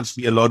 He reminds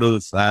me a lot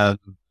of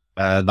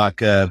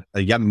like a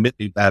young Matt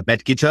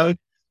Gitto.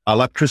 I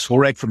like Chris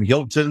Horak from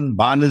Hilton,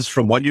 Barnes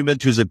from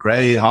Monument, who's a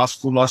Grey High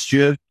School last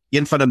year.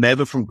 Ian van der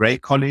Merwe from Grey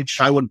College,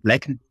 Shaiwan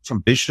Black from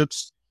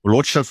Bishops,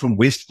 Lordshaw from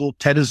Westville,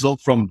 Tattersall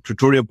from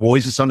Pretoria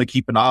Boys is something to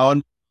keep an eye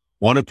on.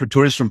 Warner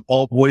Pretorius from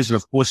Paul Boys, and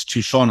of course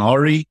Tushan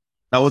Hari.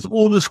 Now with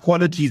all this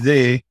quality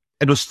there,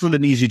 it was still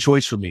an easy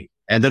choice for me.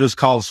 And that was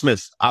Carl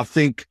Smith. I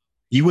think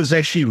he was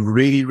actually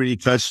really, really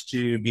close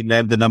to being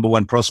named the number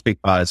one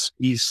prospect by us.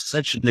 He's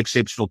such an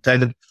exceptional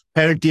talent.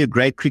 Apparently a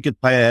great cricket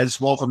player as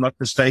well, if I'm not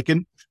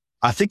mistaken.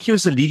 I think he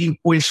was the leading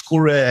point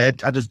scorer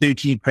at under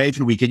 13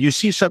 Craven Week. And you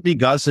see so many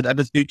guys at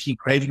under 13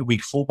 Craven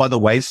Week fall by the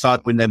wayside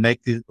when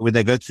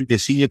they go through their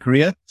senior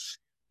career.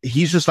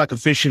 He's just like a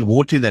fish in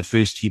water in that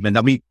first team. And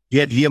I mean, he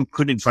had Liam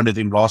Kuhn in front of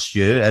him last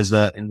year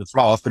in the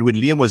fly off. But when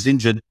Liam was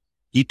injured,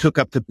 he took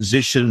up the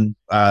position,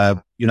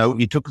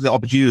 he took the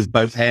opportunity with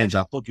both hands.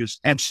 I thought he was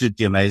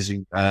absolutely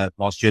amazing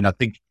last year. And I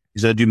think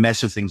he's going to do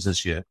massive things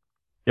this year.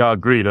 Yeah,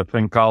 agreed. I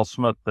think Carl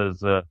Smith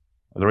is a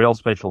real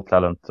special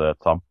talent,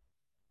 Tom.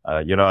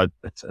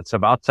 It's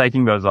about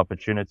taking those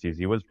opportunities.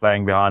 He was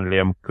playing behind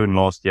Liam Kuhn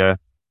last year.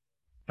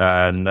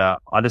 And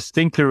I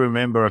distinctly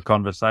remember a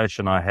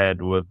conversation I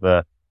had with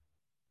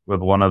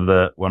one of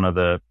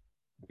the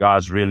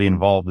guys really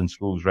involved in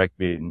schools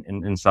rugby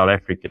in South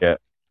Africa,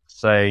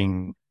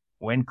 saying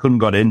when Kuhn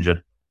got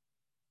injured,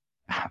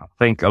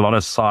 think a lot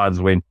of sides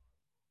went,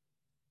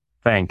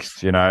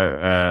 thanks,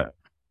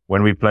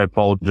 when we play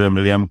Paul Jim,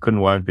 Liam Kuhn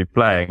won't be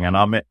playing. And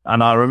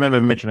I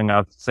remember mentioning,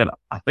 I said,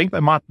 I think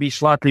they might be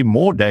slightly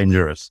more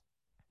dangerous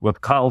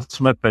with Kyle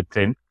Smith at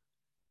 10.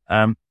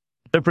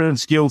 Different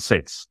skill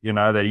sets,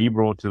 that he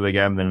brought to the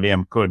game than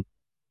Liam Kuhn.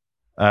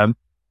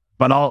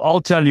 But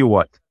I'll tell you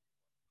what,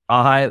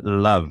 I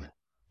love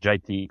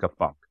JT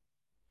Kapunk.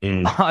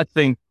 I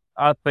think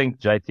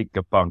JT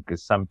Kapunk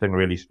is something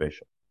really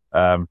special.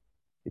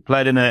 He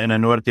played in a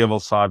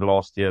Noordheuvel side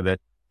last year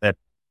that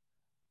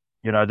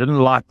didn't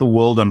light the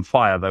world on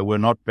fire. They were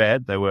not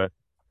bad. They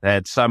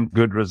had some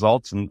good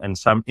results and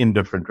some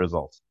indifferent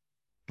results.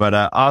 But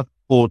I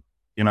thought,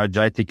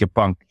 JT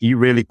Kapunk, he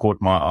really caught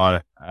my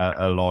eye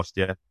last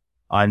year.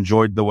 I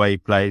enjoyed the way he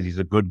plays. He's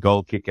a good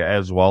goal kicker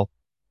as well.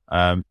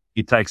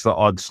 He takes the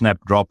odd snap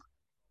drop.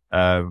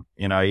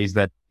 He's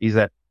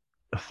that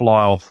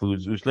fly off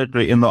who's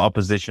literally in the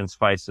opposition's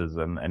faces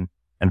and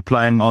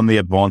playing on the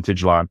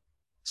advantage line.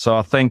 So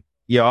I think,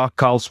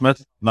 Carl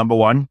Smith, number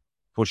one,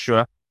 for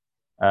sure.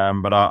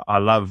 But I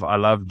love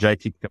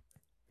JT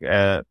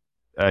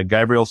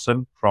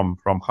Gabrielson from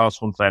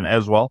Garsfontein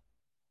as well.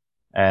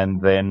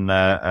 And then,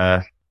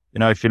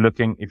 if you're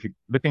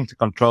looking to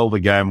control the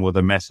game with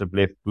a massive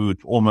left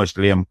boot, almost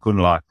Liam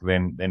Kuhn-like,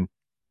 then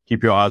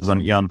keep your eyes on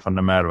Ian van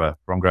der Merwe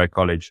from Grey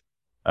College.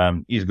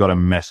 He's got a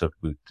massive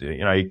boot.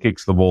 He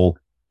kicks the ball.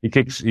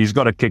 He's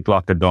got a kick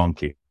like a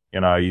donkey.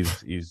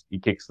 He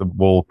kicks the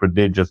ball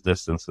prodigious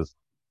distances.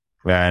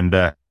 And,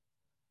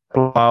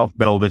 playoff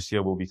battle this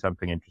year will be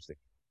something interesting.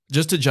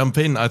 Just to jump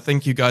in, I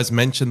think you guys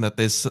mentioned that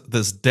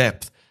there's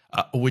depth,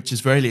 which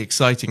is really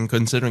exciting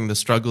considering the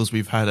struggles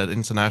we've had at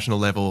international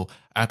level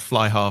at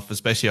fly half,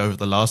 especially over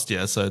the last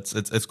year. So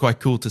it's quite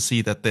cool to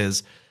see that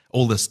there's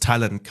all this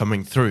talent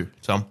coming through,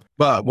 Tom.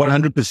 Well,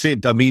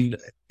 100%. I mean,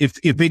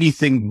 if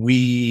anything,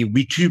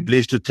 we too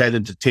blessed with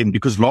talent at 10,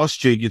 because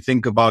last year you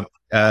think about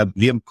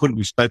Liam Kuhn,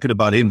 we've spoken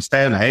about him,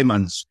 Stan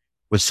Heymans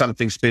was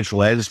something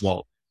special as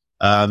well.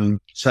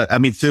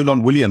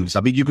 Thurlon Williams,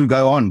 you can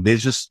go on.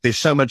 There's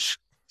so much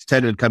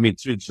talent coming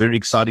through. It's very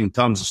exciting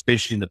times,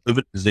 especially in the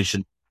pivot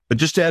position. But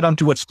just to add on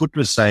to what Scoot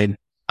was saying,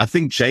 I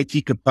think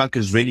JT Kapunk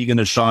is really going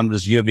to shine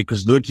this year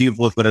because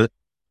Noordheuvel got an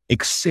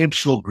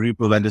exceptional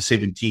group of under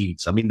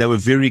 17s. They were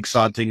very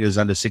exciting as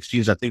under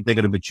 16s. I think they're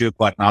going to mature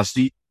quite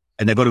nicely.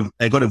 And they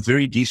got a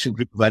very decent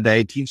group of under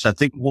 18s. So I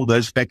think all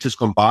those factors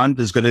combined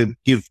is going to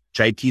give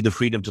JT the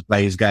freedom to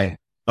play his game.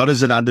 Not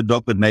as an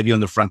underdog, but maybe on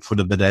the front foot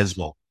a bit as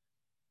well.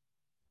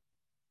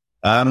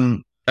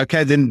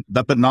 Okay, then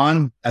number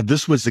 9,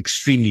 this was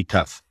extremely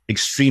tough.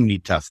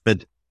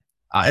 But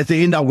at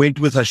the end, I went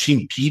with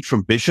Hashim Pete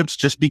from Bishops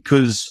just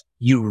because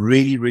you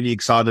really, really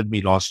excited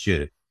me last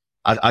year.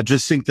 I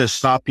just think the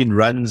sniping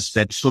runs,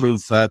 that sort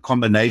of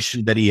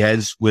combination that he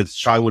has with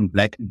Shaiwan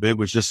Blackenberg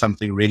was just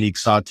something really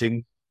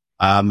exciting.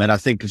 And I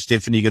think it's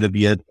definitely going to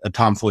be a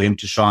time for him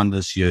to shine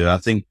this year. I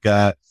think,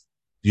 that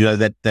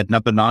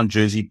number 9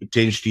 jersey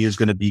potentially is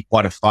going to be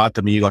quite a fight.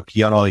 You got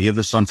Kiana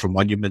Heverson from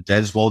Monument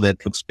as well.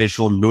 That looks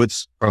special.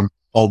 Lewis from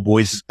Old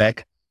Boys is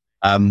back.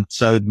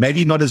 So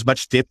maybe not as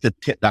much depth as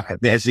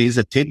there is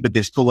at 10, but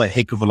there's still a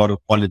heck of a lot of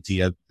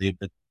quality over there.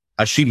 But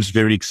Hashim's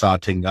very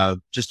exciting.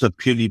 Just a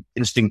purely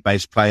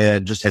instinct-based player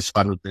and just has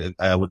fun with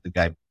the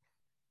game.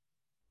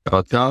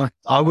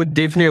 I would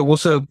definitely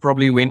also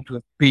probably went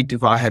with Pete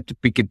if I had to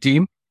pick a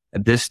team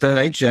at this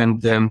stage.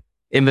 And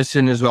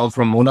Emerson as well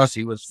from Monash.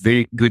 He was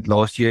very good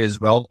last year as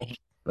well.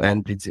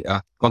 And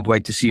I can't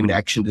wait to see him in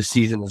action this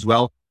season as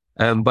well.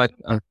 But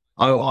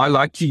I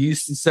like to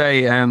used to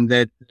say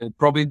that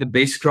probably the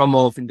best scrum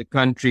half in the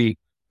country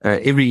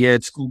every year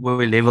at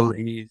schoolboy level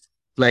is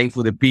playing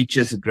for the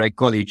Peaches at Grey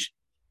College.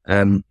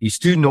 He's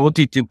too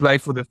naughty to play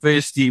for the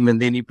first team,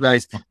 and then he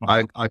plays.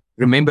 I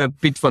remember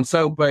Piet van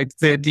Zyl played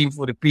third team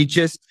for the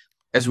Peaches,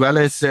 as well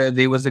as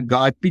there was a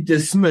guy, Peter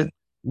Smith,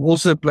 who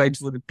also played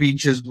for the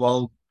Peaches,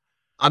 while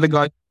other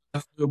guys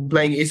were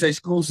playing SA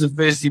Schools the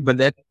first team, but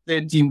that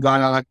third team guy,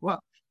 I'm like,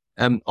 what?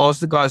 Ask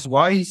the guys,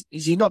 why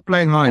is he not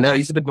playing high? No,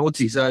 he's a bit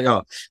naughty. So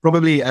yeah,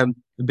 probably the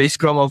best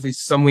scrum off is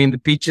somewhere in the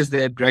Peaches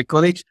there at Grey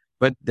College.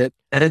 But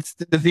that's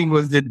the thing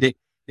with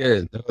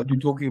you're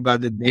talking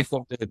about the depth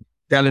of the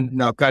talent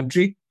in our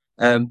country.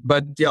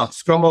 But yeah,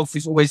 scrum off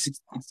is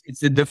always,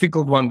 it's a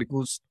difficult one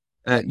because,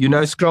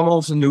 scrum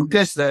offs and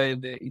hookers,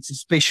 it's a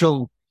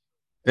special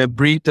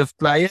breed of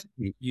player.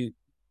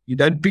 You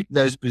don't pick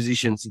those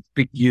positions, it's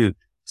pick you.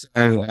 So,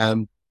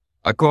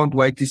 I can't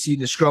wait to see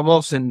the scrum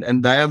offs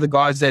and they are the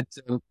guys that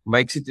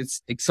makes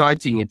it's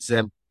exciting.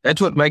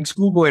 That's what makes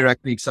schoolboy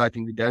rugby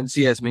exciting. We don't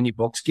see as many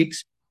box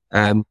kicks.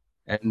 And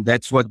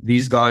that's what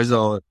these guys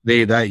are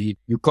there.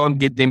 You can't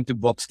get them to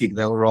box kick.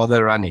 They'll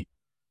rather run it.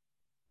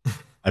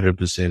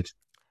 100%.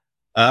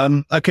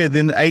 Okay.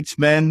 Then 8th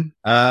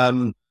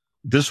man.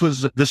 This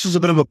was a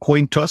bit of a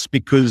coin toss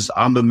because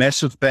I'm a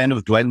massive fan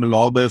of Dwayne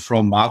Malabo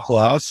from Michael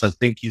House. I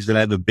think he's going to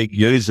have a big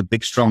year. He's a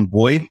big, strong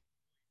boy.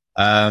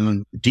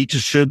 Dieter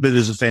Sherbert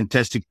is a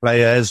fantastic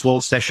player as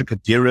well. Sasha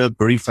Kadira,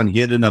 Barry van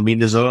Heerden.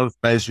 There's a lot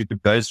of players we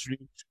could go through.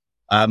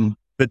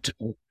 But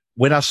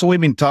when I saw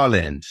him in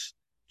Thailand,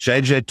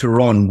 JJ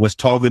Turon was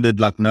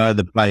targeted like no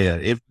other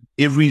player.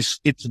 Every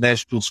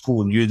international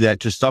school knew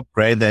that to stop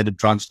Gray, they had to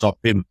try and stop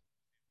him.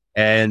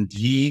 And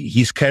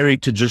his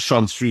character just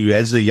shone through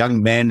as a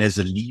young man, as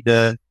a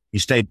leader. He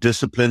stayed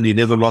disciplined. He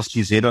never lost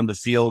his head on the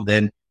field.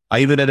 And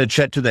I even had a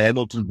chat to the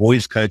Hamilton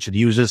boys coach, and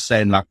he was just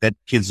saying like that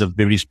kid's a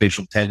very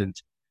special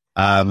talent.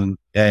 And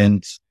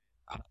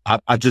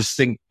I just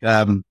think,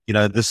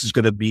 this is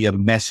going to be a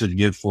massive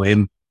year for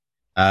him.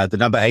 The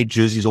number 8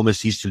 jersey is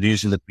almost his to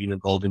lose in the green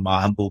and gold, in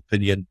my humble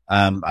opinion.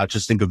 I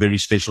just think a very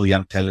special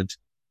young talent.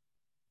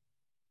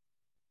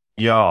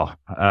 Yeah.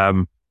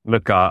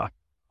 Look,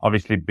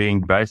 obviously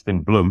being based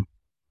in Bloem,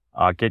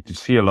 I get to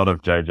see a lot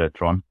of JJ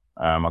Tron.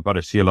 I got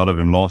to see a lot of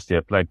him last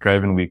year. Played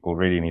Craven Week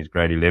already in his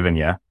grade 11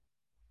 year.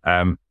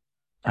 And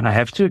I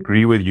have to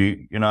agree with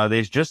you.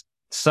 There's just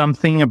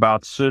something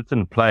about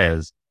certain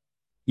players,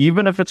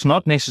 even if it's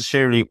not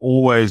necessarily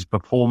always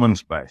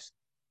performance based.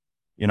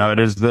 It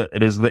is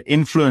the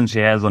influence he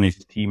has on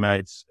his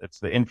teammates. It's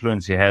the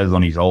influence he has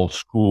on his old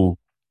school.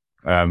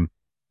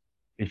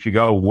 If you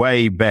go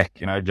way back,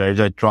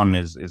 JJ Tron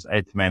is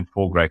 8th man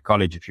for Grey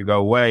College. If you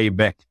go way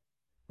back,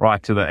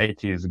 right to the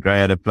 80s, Grey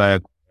had a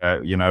player,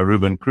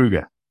 Ruben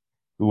Kruger,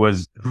 who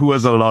was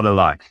a lot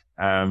alike.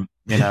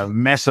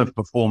 Massive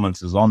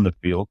performances on the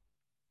field.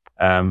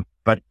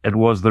 But it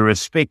was the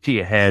respect he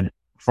had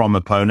from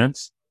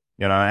opponents,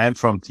 and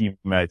from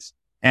teammates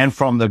and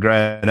from the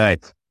grade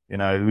 8,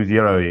 whose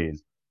hero he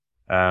is.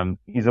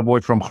 He's a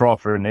boy from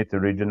Graaf-Reinet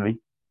originally.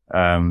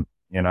 I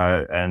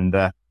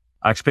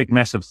expect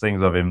massive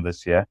things of him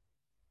this year.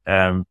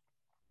 And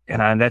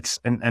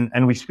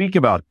we speak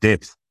about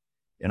depth.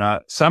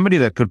 Somebody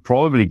that could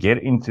probably get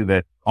into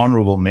that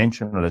honorable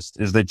mention list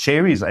is the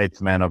Cherries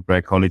 8th man of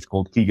Grey College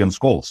called Keegan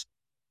Scholes,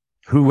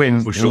 who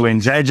when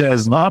JJ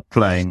is not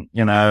playing,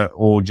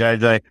 or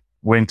JJ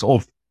went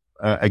off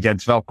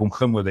against Welkom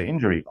Gym with an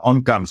injury,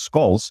 on comes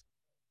Scholes,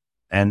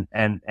 and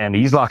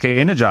he's like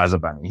an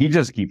Energizer bunny. He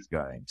just keeps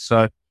going.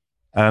 So,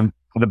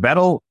 the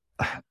battle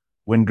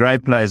when Gray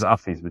plays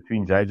Affies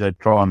between JJ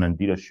Tron and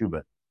Dieter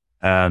Schubert,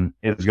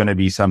 is going to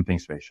be something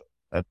special.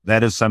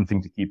 That is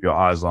something to keep your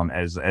eyes on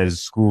as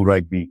school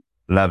rugby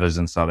lovers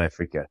in South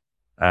Africa.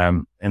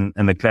 In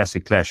the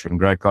classic clash when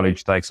Grey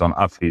College takes on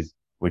Affies,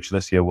 which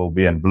this year will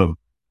be in Bloem,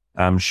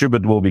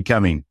 Schubert will be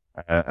coming,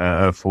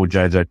 for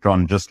JJ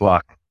Tron, just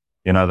like,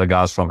 the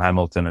guys from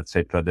Hamilton,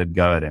 etc., did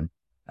go at him.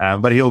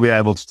 But he'll be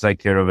able to take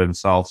care of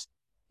himself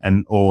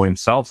and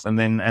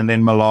then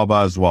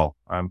Malaba as well.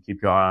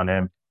 Keep your eye on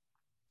him.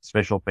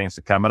 Special things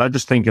to come. But I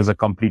just think as a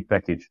complete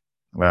package,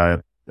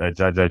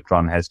 JJ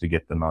Tron has to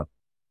get the nod.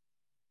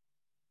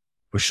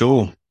 For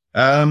sure.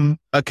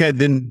 Okay,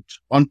 then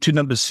on to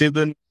number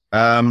 7.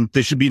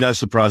 There should be no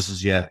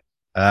surprises here.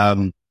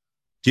 Devon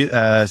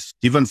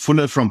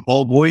Fuller from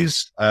Paul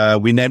Boys.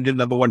 We named him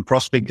number 1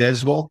 prospect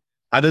as well.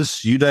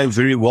 Others, you know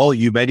very well.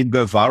 You made him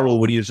go viral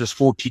when he was just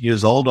 14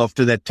 years old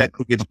after that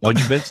tackle against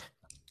Monument.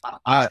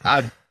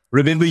 I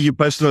remember you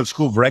posted on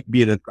School of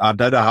Rugby, and I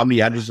don't know how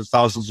many hundreds of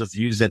thousands of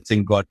views that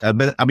thing got.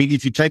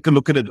 If you take a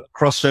look at it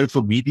across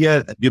social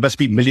media, there must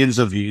be millions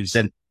of views.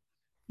 And,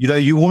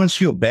 you almost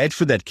feel bad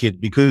for that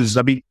kid because,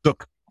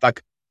 look,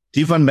 like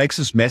Devon makes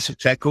this massive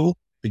tackle,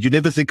 but you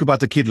never think about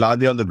the kid lying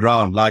there on the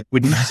ground. Like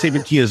when he's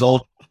 70 years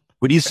old,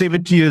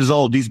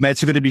 these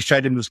mates are going to be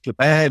straight in this clip.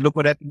 Hey, look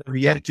what happened to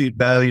Reactive,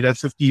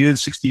 50 years,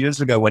 60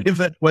 years ago,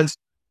 whatever it was.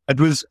 It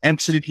was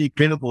absolutely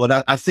incredible.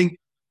 And I think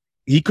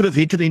he could have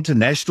hit an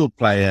international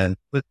player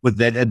with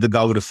that, and the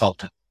guy would have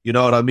felt it. You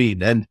know what I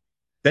mean? And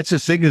that's the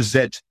thing, is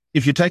that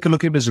if you take a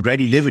look at him as a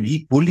grade 11,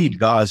 he bullied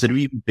guys that are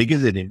even bigger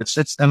than him.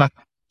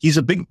 He's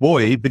a big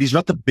boy, but he's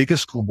not the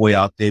biggest schoolboy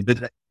out there.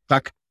 But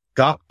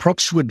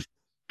Prox would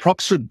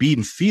be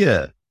in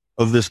fear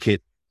of this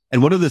kid.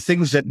 And one of the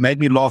things that made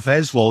me laugh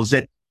as well is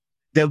that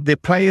they're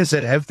players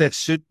that have that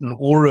certain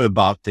aura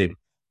about them.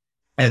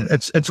 And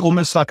it's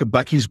almost like a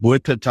Bucky's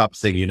Worter type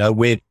thing,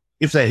 where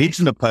if they hit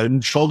an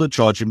opponent, shoulder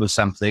charge him or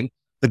something,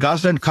 the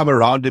guys don't come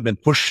around him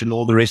and push and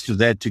all the rest of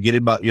that to get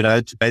him,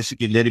 to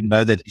basically let him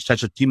know that he's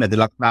such a teammate. They're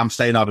like, no, I'm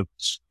staying out of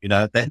this.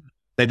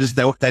 They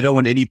don't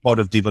want any part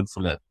of Devon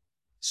Fuller.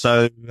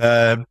 So,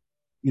 to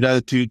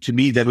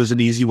me, that was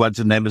an easy one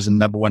to name as a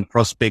number 1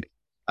 prospect.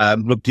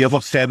 Look,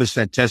 Diavox Fab is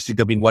fantastic.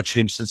 I've been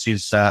watching him since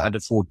he's under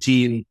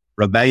 14.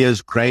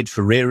 Romeo's great.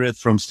 Ferreira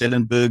from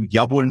Stellenberg.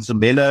 Yabu and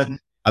Zamela.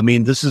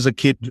 This is a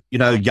kid,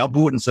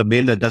 Yabu and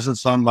Zamela doesn't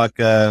sound like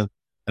an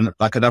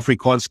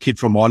Afrikaans kid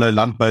from Arlo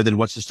Landbou that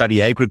wants to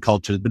study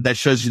agriculture, but that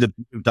shows you the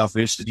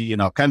diversity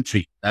in our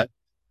country.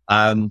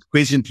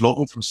 Kwesi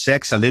Logo from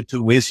Sax, Aleto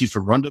Wesi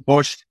from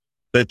Rondebosch.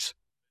 But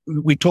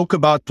we talk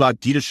about like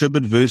Dieter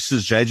Schubert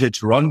versus JJ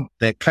Turon.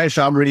 That clash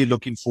I'm really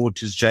looking forward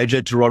to is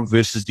JJ Turon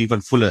versus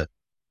Devon Fuller.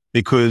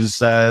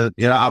 Because, I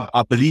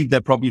believe they're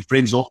probably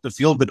friends off the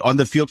field, but on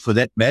the field for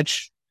that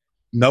match,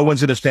 no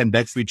one's going to stand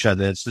back for each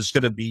other. It's just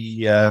going to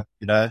be, an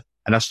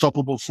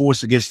unstoppable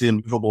force against the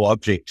immovable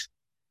object.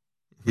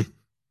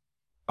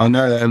 I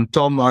know,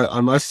 Tom, I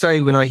must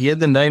say, when I hear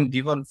the name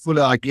Devon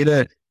Fuller, I get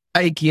a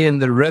ache here in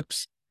the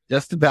ribs,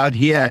 just about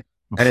here.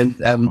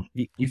 And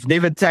you've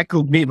never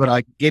tackled me, but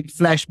I get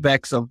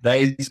flashbacks of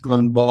days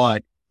gone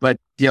by. But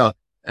yeah,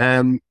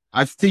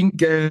 I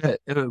think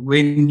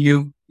when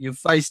you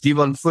face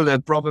Devon Fuller,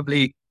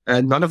 probably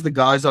none of the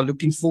guys are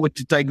looking forward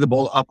to take the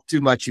ball up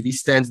too much if he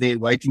stands there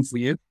waiting for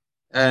you.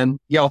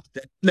 Yeah,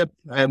 that clip,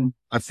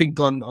 I think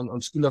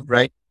on School of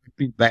Rugby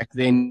back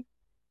then,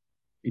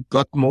 it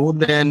got more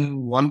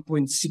than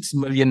 1.6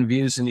 million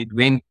views and it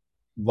went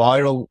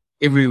viral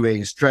everywhere,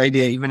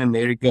 Australia, even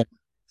America.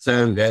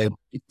 So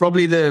it's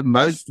probably the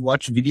most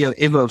watched video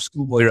ever of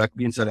schoolboy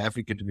rugby in South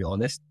Africa, to be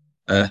honest.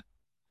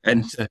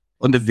 And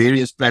on the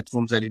various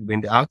platforms that it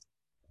went out,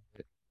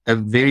 a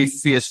very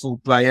fearful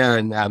player,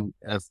 and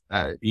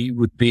he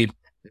would be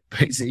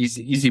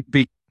easy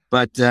pick,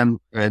 but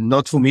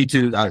not for me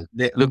to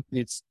look.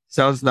 It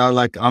sounds now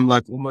like I'm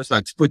like almost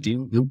like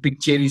Sputty. He'll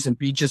pick cherries and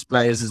peaches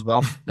players as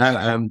well.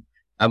 Now,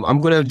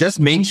 I'm going to just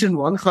mention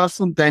one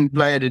Garsfontein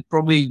player that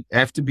probably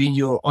have to be in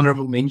your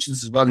honorable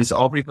mentions as well. Is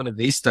Aubrey van der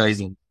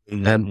Westhuizen.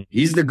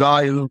 He's the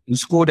guy who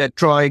scored that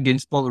try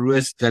against Paul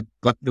Roos that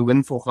got the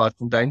win for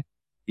Garsfontein.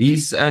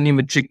 He's only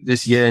matric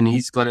this year, and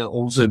he's going to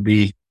also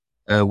be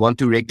one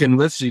to reckon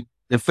with. So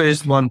the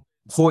first one,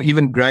 before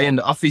even Gray and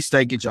Offie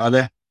take each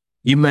other,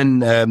 him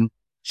and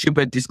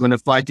Schubert is going to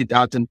fight it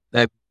out and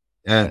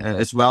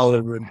as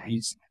well.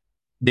 He's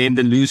then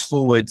the loose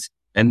forwards,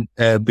 and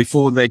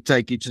before they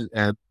take each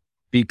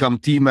become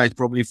teammates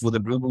probably for the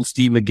Bluebills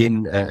team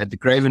again at the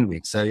Craven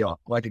Week. So yeah,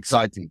 quite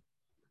exciting.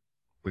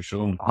 For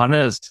sure.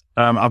 Honest,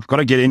 I've got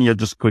to get in here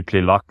just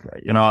quickly. Like,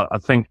 I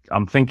think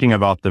I'm thinking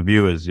about the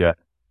viewers. Yeah.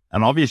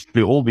 And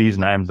obviously all these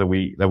names that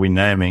we're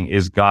naming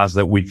is guys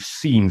that we've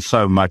seen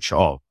so much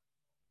of,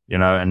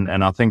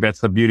 and I think that's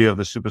the beauty of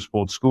the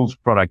SuperSport Schools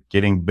product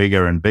getting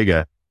bigger and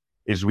bigger,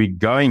 is we're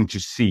going to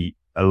see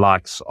the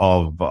likes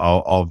of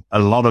a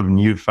lot of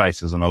new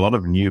faces and a lot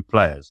of new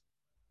players.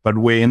 But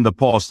where in the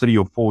past 3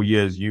 or 4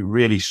 years, you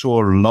really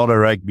saw a lot of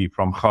rugby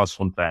from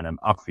Garsfontein and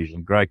Akfies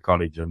and Grey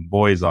College and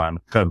Boys Eye and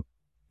Kim,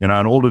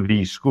 and all of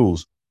these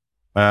schools.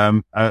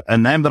 A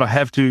name that I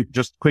have to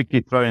just quickly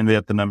throw in there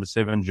at the number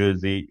 7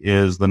 jersey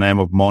is the name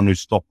of Manu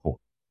Stockport.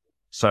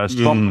 So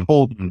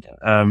Stockport,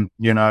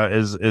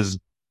 is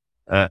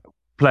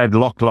played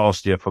lock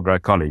last year for Grey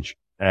College.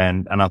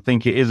 And I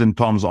think he is in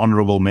Tom's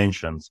honorable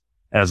mentions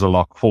as a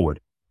lock forward.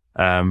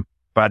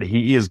 But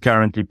he is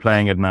currently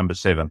playing at number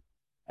 7.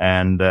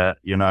 And,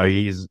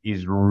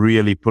 he's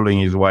really pulling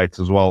his weight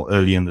as well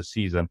early in the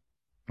season.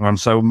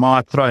 So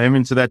might throw him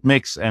into that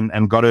mix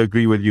and got to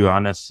agree with you,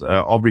 Hannes.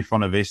 Aubrey van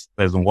der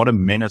Westhuizen, what a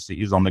menace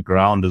he is on the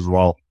ground as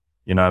well,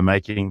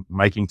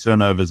 making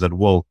turnovers at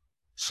will.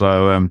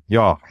 So,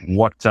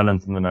 what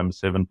talent in the number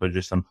 7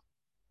 position.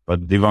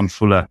 But Devon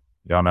Fuller,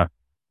 I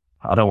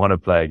don't want to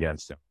play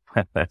against him.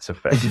 That's a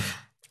fact.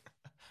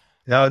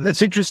 Yeah,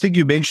 that's interesting.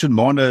 You mentioned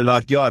Mono. I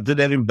did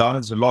have him down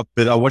as a lock,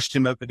 but I watched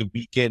him over the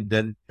weekend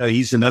and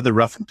he's another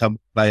rough and tumble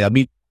player. I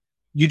mean,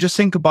 you just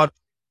think about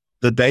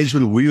the days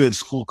when we were at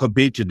school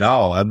compared to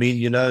now. I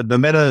mean, no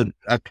matter,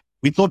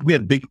 we thought we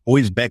had big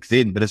boys back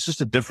then, but it's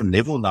just a different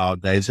level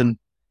nowadays. And,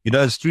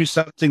 it's through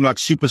something like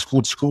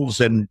SuperSport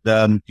Schools and,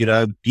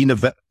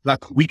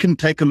 we can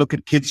take a look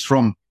at kids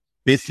from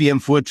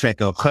Bethlehem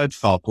Voortrekker or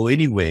Grootvalk or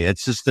anywhere.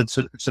 It's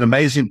an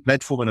amazing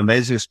platform and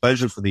amazing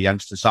exposure for the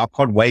youngsters. So I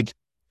can't wait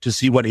to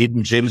see what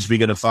hidden gems we're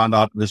going to find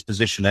out in this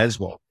position as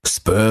well.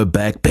 Spur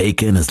back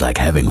bacon is like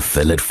having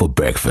fillet for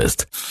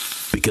breakfast.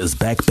 Because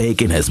back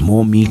bacon has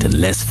more meat and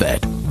less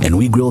fat. And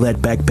we grill that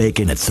back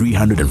bacon at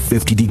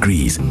 350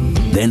 degrees.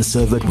 Then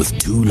serve it with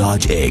 2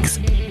 large eggs,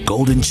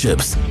 golden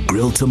chips,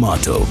 grilled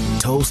tomato,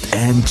 toast,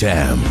 and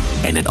jam.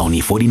 And at only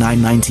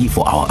 $49.90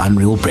 for our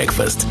unreal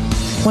breakfast.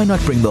 Why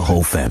not bring the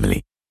whole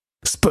family?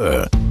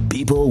 Spur,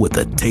 people with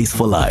a taste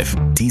for life.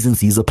 T's and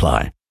C's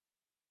apply.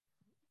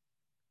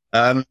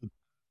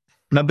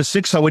 Number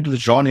 6, I went to the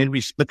John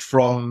Henry split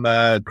from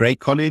Grey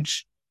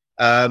College.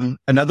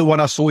 Another one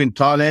I saw in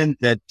Thailand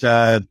that,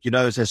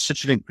 has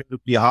such an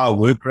incredibly high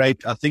work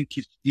rate. I think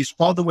his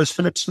father was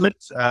Philip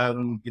Smith,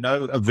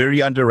 a very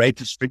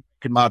underrated spring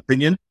in my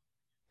opinion.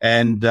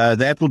 And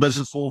the apple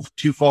doesn't fall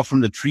too far from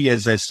the tree,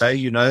 as they say.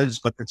 He's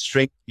got that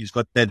strength. He's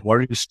got that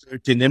warrior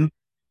spirit in him.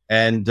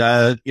 And,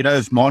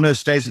 if Mono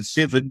stays at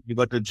 7, you've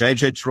got the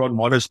JJ Tron,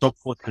 Mono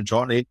Stockport, and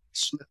John Henry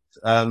Smith.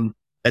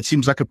 That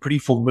seems like a pretty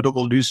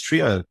formidable loose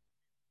trio.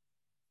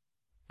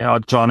 Yeah,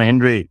 John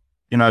Henry,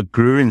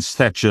 grew in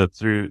stature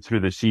through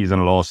the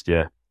season last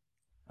year,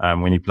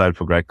 when he played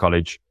for Grey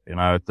College.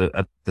 At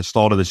the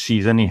start of the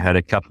season, he had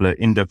a couple of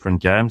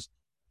indifferent games.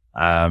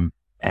 And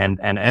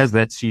as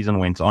that season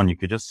went on, you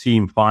could just see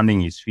him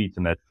finding his feet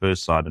in that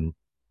first side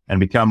and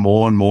become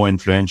more and more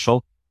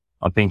influential.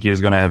 I think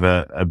he's going to have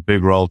a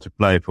big role to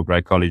play for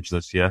Grey College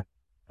this year,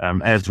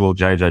 as will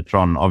JJ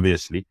Tron,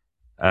 obviously.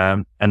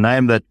 A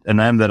name that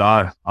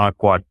I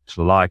quite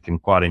like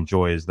and quite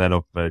enjoy is that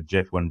of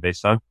Jeff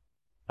Winbeso,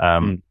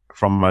 from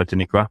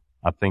Motaniqua.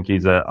 I think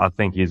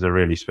he's a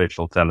really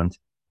special talent.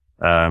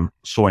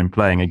 Saw him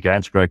playing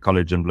against Grey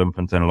College in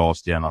Bloemfontein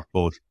last year, and I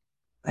thought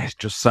there's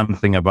just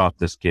something about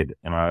this kid,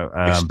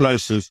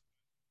 explosive.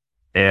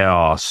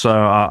 Yeah, so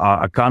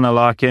I kind of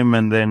like him,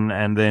 and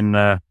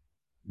then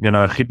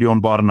Gideon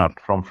Barnard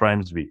from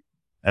Framesby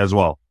as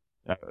well.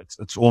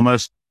 It's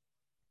almost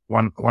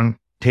one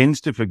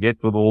tends to forget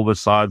with all the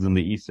sides in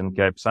the Eastern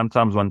Cape.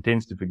 Sometimes one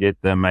tends to forget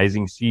the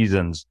amazing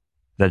seasons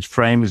that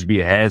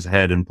Framesby has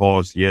had in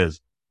past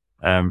years,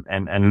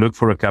 and look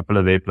for a couple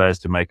of their players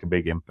to make a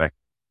big impact.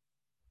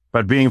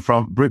 But being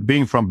from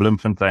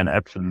Bloemfontein,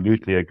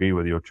 absolutely agree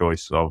with your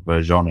choice of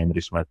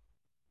Jean-Henri Smith.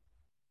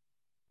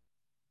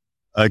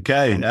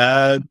 Okay.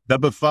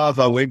 Number 5,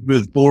 I went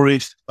with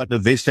Boris, but the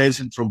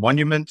Westhuizen from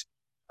Monument.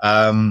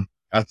 I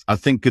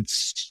think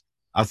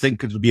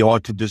it'll be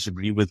hard to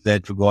disagree with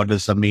that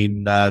regardless. I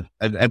mean, an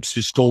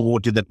absolute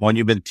stalwart in that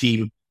Monument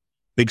team,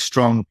 big,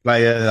 strong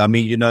player. I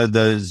mean,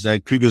 those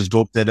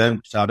Krugersdorp,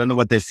 I don't know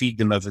what they feed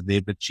them over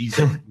there, but she's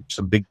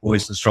some big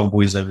boys and strong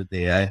boys over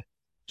there. Eh?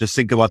 Just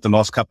think about the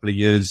last couple of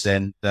years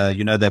and,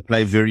 they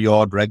play very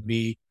hard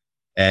rugby.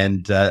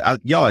 And,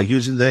 he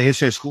was in the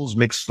SA schools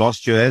mix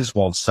last year as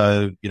well.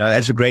 So,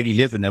 as a grade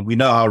 11, and we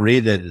know how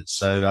rare that is.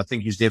 So I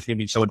think he's definitely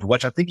been someone to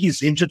watch. I think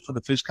he's injured for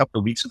the first couple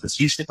of weeks of the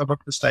season, if I'm not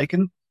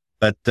mistaken,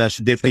 but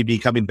should definitely be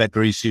coming back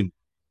very soon.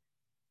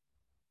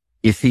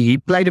 If he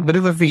played a bit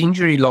of an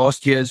injury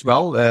last year as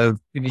well,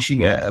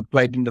 finishing,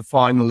 played in the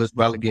final as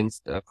well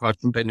against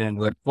Carstenpen and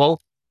Wordval.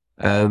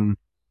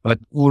 But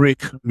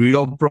Ulrich,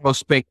 real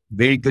prospect,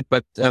 very good.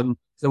 But, so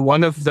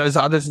one of those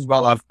others as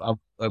well,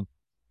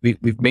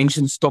 we've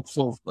mentioned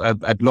Stopfel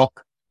at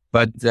lock,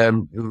 but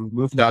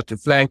moved out to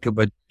flanker.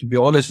 But to be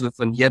honest with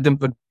him, Jeden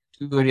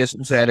Pretorius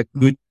also had a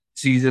good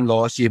season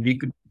last year. If he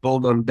could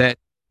build on that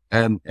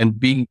and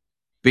being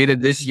better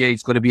this year,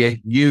 it's going to be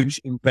a huge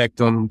impact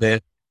on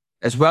that.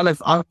 As well,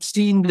 if I've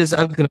seen this,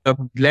 I'm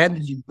glad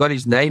that you've got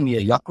his name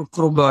here, Jaco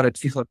Krombaar at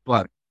Figart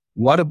Park.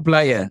 What a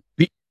player.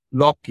 Big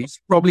lock.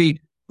 He's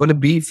probably going to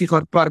be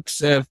Figart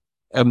Park's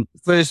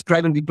first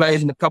Craven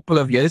players in a couple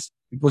of years,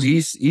 because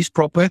he's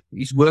proper,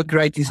 his work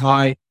rate is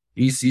high,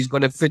 he's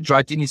going to fit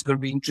right in. It's going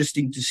to be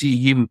interesting to see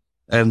him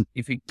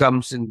if he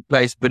comes and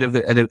plays a bit of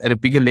at a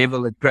bigger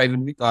level at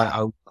Cravenwick.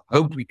 I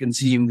hope we can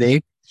see him there.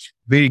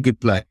 Very good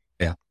player.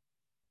 Yeah.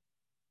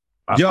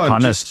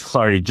 Hannes,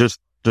 sorry, just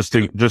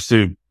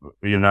to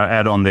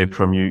add on there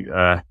from you,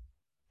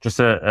 just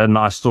a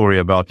nice story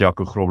about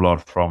Jaco Grobler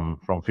from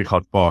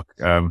Figart Park.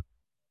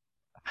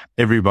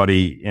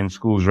 Everybody in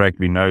schools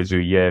rugby knows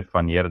who Jeff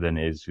van Heerden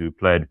is, who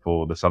played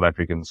for the South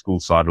African school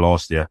side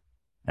last year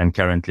and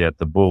currently at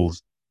the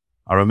Bulls.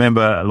 I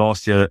remember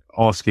last year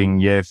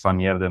asking Jeff van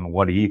Heerden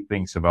what he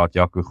thinks about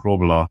Jaco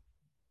Grobler.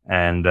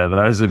 And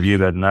those of you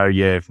that know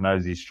Jeff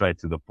knows he's straight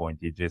to the point.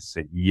 He just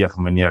said, "Jeeg,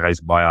 meneer,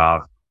 hy's baie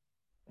hard."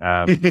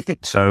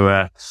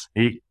 So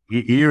he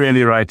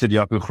really rated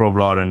Jaco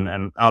Grobler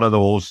and out of the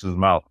horse's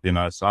mouth,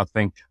 So I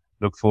think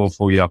look for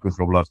Jaco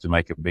Grobler to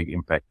make a big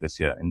impact this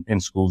year in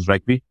schools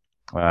rugby.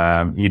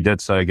 He did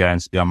so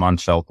against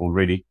Diamantscheldt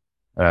already.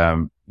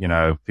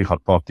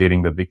 Figart Park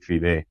getting the victory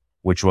there,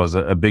 which was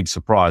a big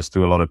surprise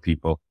to a lot of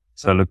people.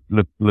 So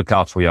look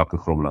out for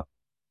Jaco Grobler.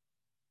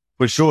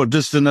 For sure.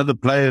 Just another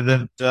player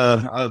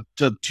that,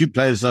 two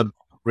players I'd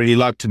really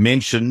like to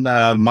mention.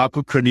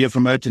 Michael Crinier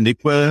from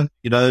Otanikwa,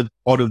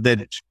 part of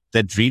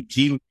that dream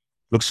team,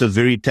 looks a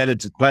very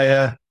talented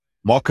player.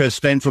 Marco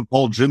Stein from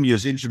Paul Jim, he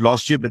was injured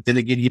last year, but then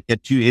again, he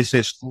had 2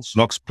 SS schools,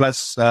 Knox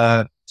plus,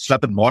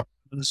 Slappin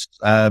Martins,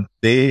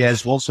 there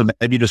as well. So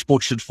maybe the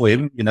sport should for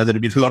him, there'll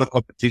be a lot of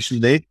competition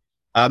there.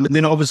 And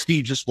then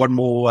obviously just one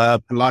more,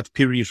 Polite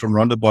Perry from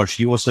Rondebosch.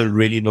 He also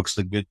really looks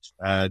the goods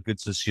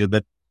this year,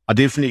 but I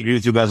definitely agree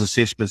with you guys'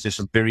 assessments. There's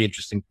some very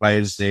interesting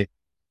players there.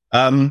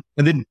 And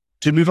then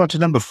to move on to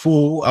number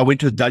 4, I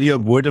went to Daniel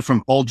Boerder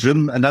from Paul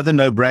Jim, another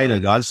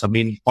no-brainer, guys. I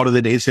mean, part of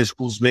the SS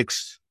schools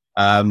mix.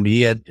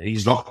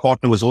 His lock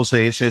partner was also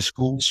SS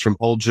schools from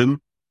Paul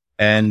Jim.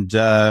 And,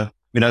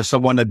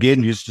 someone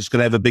again who's just going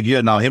to have a big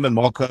year. Now, him and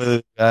Marco,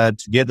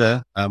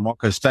 together,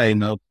 Marco Stein,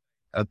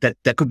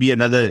 that could be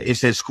another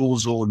SS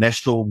schools or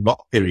national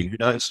block pairing. Who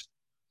knows?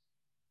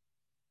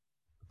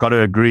 Got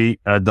to agree.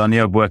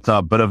 Daniel Boerder,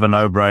 a bit of a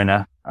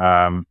no-brainer.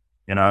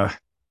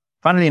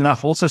 Funnily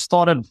enough, also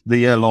started the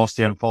year last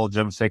year in Paul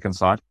Jim's second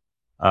side.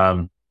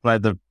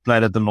 Played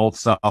at the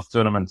North-South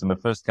tournament in the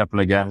first couple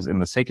of games in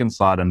the second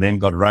side and then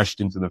got rushed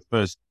into the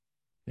first,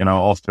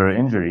 after an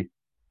injury.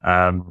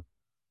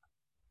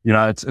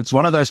 It's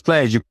one of those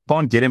players, you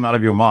can't get him out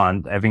of your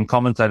mind. Having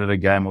commentated a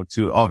game or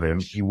two of him,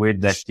 he wore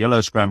that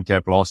yellow scrum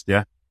cap last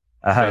year,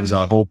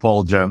 for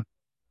Paul Jim.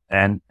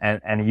 And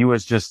he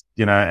was just,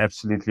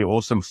 absolutely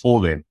awesome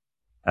for them.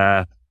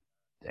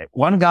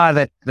 One guy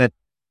that,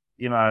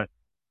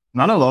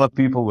 not a lot of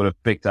people would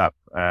have picked up,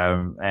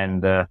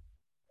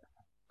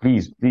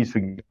 Please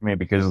forgive me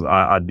because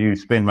I do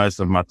spend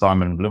most of my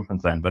time in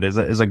Bloemfontein, but is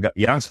a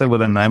youngster with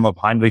the name of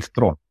Heinrich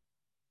Tron.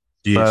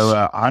 Yes.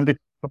 So, Heinrich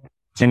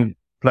Tron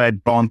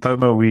played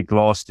Brantoma week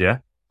last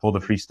year for the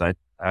Free State.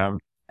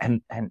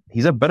 And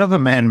he's a bit of a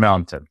man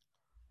mountain.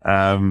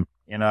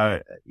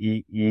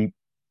 He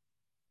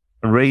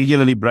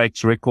regularly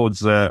breaks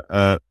records,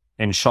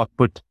 in shot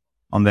put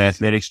on the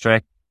athletics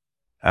track.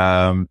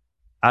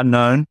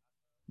 Unknown,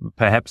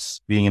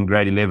 perhaps being in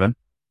grade 11.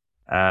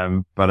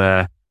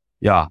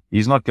 Yeah,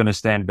 he's not going to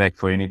stand back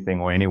for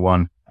anything or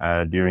anyone,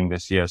 during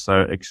this year.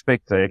 So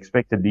expect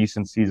a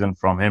decent season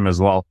from him as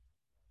well.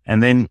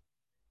 And then,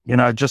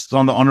 just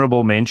on the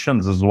honorable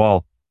mentions as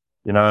well,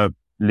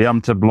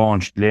 Liam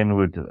Blanche,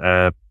 Glenwood,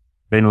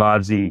 Ben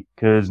Livesey,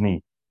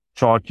 Kersney,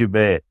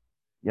 Charcubert.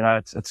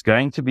 It's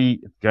going to be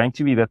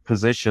that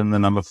position, the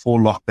number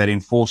 4 lock, that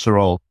enforcer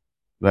role,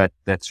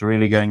 that's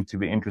really going to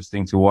be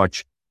interesting to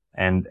watch.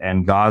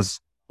 And guys,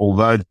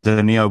 although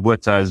Danilo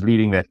Buerta is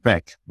leading that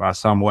pack by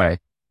some way,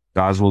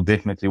 guys will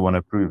definitely want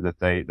to prove that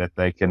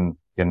they can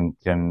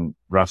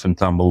rough and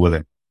tumble with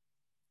it.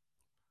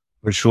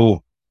 For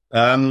sure.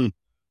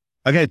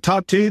 Okay,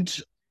 Tarted,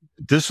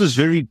 this was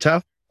very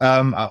tough.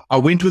 I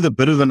went with a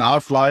bit of an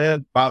outlier,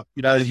 but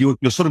your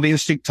sort of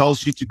instinct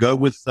tells you to go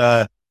with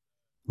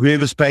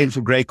whoever's paying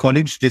for Grey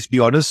College. Let's be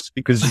honest,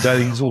 because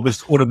he's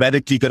almost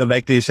automatically going to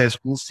make the SA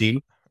Schools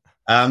team.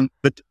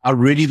 But I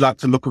really like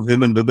the look of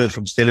him and Bibber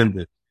from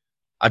Stellenbosch.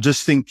 I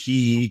just think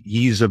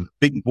he's a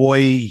big boy.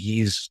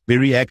 He's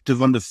very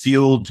active on the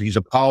field. He's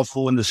a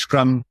powerful in the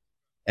scrum.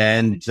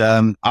 And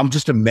I'm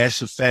just a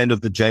massive fan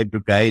of the J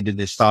Brigade and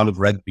their style of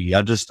rugby.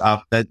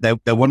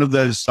 They're one of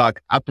those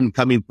like up and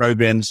coming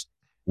programs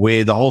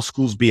where the whole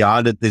school's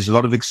behind it. There's a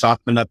lot of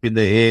excitement up in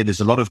the air. There's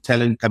a lot of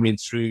talent coming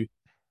through.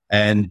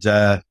 And,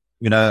 I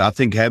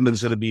think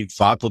Hammond's going to be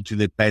vital to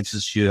their plans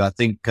this year. I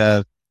think,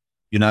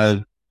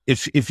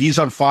 if he's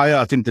on fire,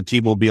 I think the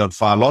team will be on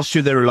fire. Last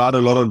year, they relied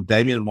a lot on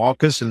Damian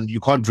Marcus, and you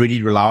can't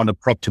really rely on a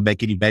prop to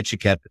make any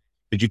magic happen.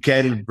 But you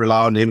can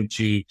rely on him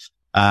to,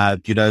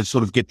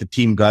 sort of get the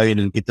team going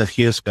and get the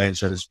gears going,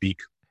 so to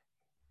speak.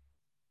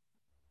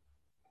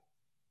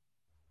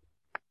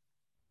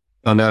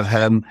 I know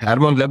Herman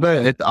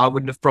Libbe, I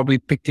would have probably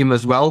picked him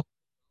as well.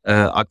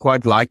 I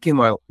quite like him.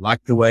 I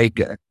like the way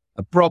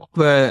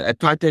a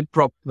tight head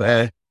prop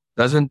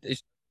isn't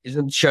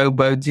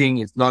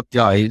showboating. It's not,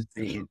 he's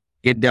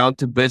get down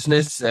to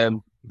business.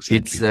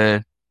 It's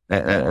a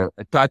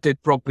tight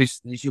head prop is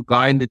your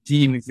guy in the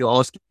team. If you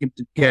ask him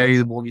to carry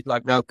the ball, he's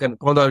like, no, can't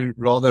I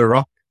rather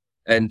rock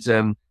and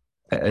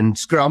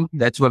scrum?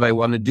 That's what they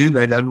want to do.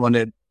 They don't want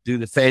to do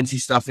the fancy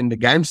stuff in the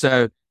game.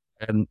 So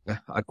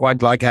I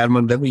quite like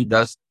Herman Libbe. He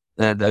does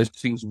those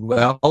things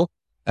well.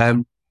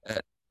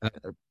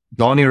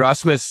 Donnie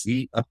Rasmus,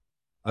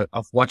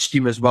 I've watched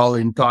him as well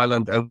in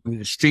Thailand over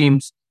the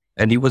streams,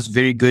 and he was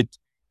very good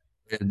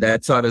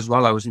that side as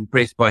well. I was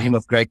impressed by him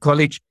of Grey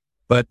College,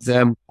 but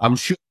I'm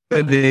sure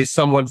there's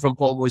someone from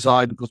Paul Boys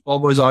High, because Paul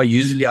Boys High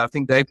usually, I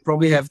think they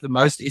probably have the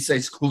most SA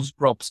Schools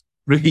props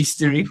through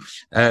history.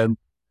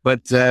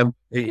 But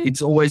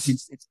it's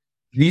always,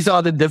 these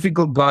are the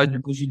difficult guys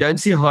because you don't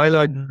see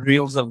highlight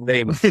reels of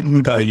them.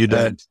 No, you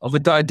don't. Of a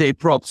tight day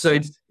prop. So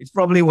it's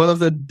probably one of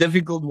the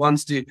difficult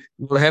ones you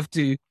will have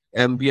to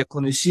be a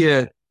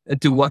connoisseur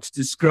to watch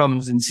the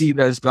scrums and see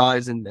those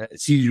guys and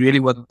see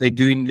really what they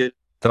do in the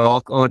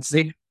dark arts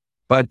there.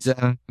 But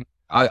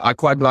I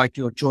quite like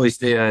your choice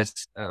there,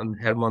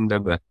 Herman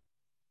Libbe.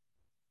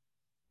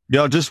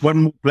 Yeah, just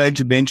one more player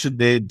to mention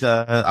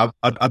that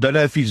I don't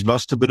know if he's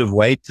lost a bit of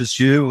weight this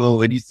year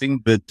or anything,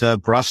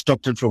 but Bryce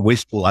Stockton from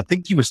Westpool, I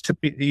think he was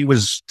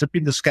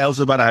tipping the scales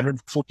about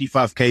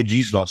 145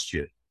 kgs last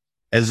year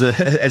as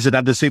an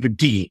under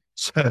 17.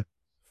 So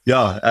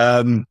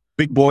yeah,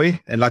 big boy,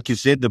 and like you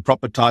said, the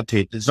proper tight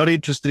head. He's not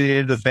interested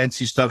in the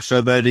fancy stuff,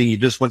 showboating. He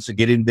just wants to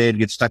get in there and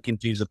get stuck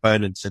into his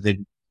opponents, and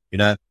then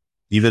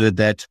leave it at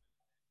that.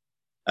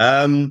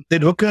 Then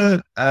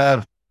hooker.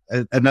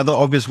 Another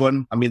obvious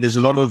one. I mean, there's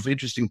a lot of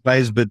interesting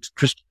players, but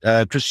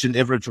Christian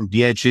Everett from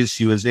DHS,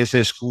 he was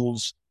SA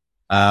Schools.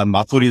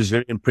 I thought he was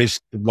very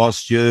impressive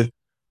last year.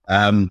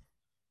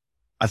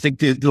 I think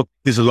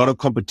there's a lot of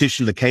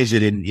competition in the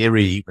KZN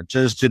area, but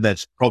just in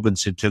that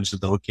province in terms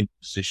of the hooking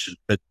position.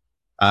 But,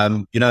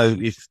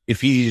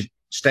 if he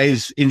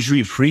stays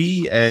injury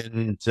free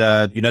and,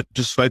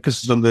 just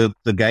focuses on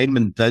the game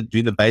and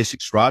doing the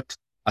basics right,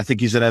 I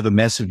think he's going to have a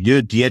massive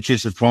year.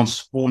 DHS has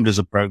transformed as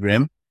a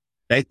program.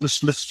 Nathan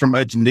Smith from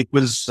Ocean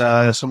was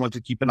someone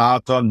to keep an eye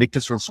out on.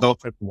 Nicholas from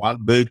Stelford from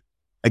Wildberg.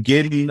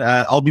 Again,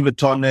 Albie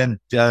Baton and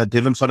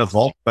Devin van der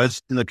Walt,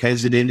 both in the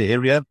KZN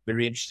area.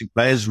 Very interesting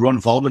players.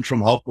 Ron Volman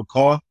from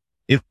Halpmakar.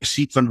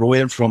 FC van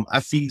Rooyen from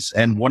Affies.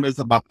 And one of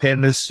my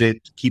panelists said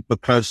keep a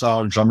close eye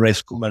on John Ray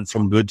Schoolman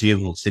from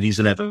Goodheuvel. Said he's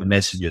going to have a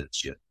massive year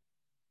this year.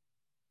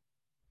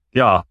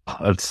 Yeah,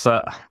 it's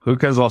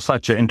hookers are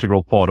such an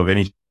integral part of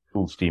any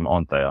schools team,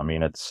 aren't they? I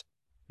mean, it's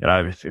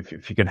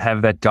if you can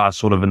have that guy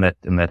sort of in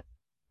that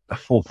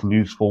fourth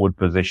loose forward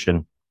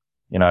position,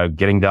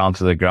 getting down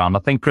to the ground. I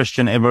think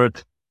Christian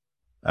Everett,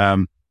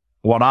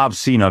 what I've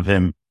seen of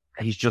him,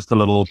 he's just a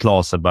little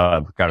class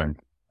above current.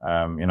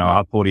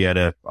 I thought he had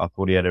a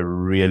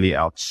really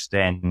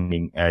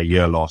outstanding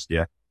year last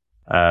year.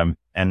 And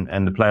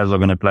the players are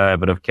going to play a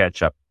bit of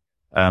catch up.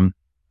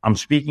 I'm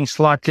speaking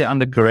slightly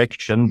under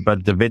correction,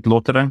 but De Wet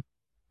Lottering,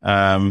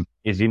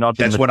 is he not?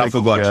 That's what I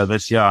forgot.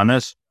 This year,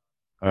 Hannes.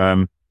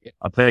 I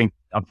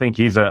think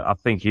he's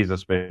a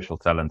special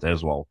talent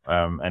as well.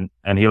 And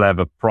he'll have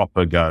a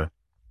proper go,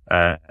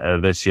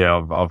 this year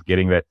of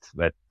getting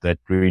that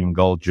green and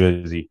gold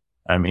jersey,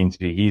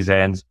 into his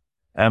hands.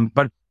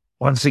 But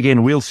once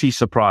again, we'll see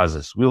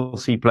surprises. We'll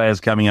see players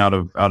coming out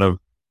of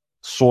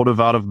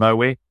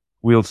nowhere.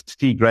 We'll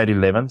see grade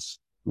 11s.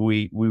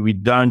 We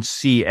don't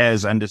see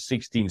as under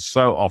 16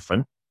 so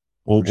often,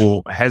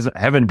 or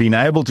haven't been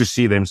able to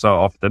see them so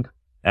often.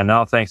 And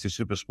now, thanks to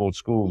Super Sport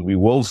Schools, we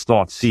will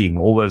start seeing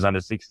all those under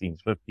 16s,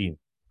 15s,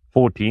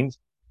 14s.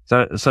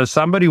 So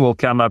somebody will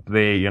come up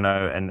there,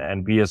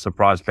 and be a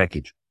surprise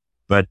package.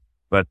 But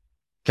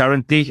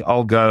currently,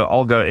 I'll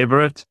go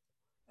Everett,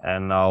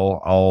 and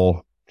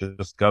I'll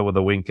just go with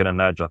a wink and a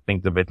nudge. I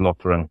think the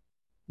Wetlockeren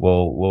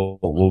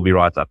will be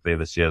right up there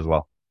this year as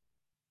well.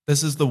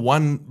 This is the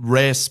one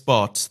rare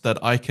spot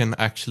that I can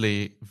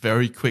actually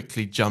very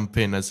quickly jump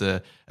in as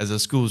a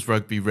schools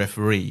rugby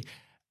referee.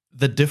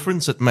 The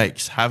difference it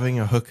makes having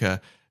a hooker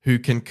who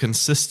can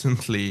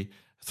consistently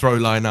throw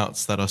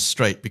lineouts that are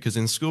straight, because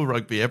in school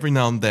rugby, every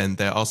now and then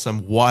there are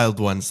some wild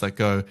ones that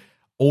go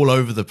all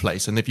over the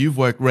place. And if you've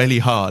worked really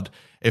hard,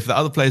 if the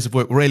other players have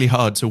worked really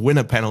hard to win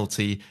a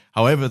penalty,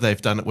 however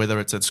they've done it, whether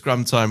it's at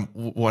scrum time,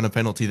 won a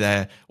penalty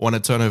there, won a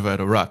turnover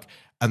at a ruck,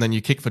 and then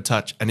you kick for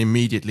touch and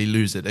immediately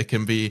lose it, it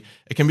can be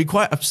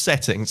quite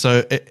upsetting.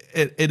 So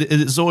it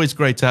is always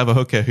great to have a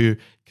hooker who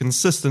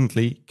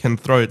consistently can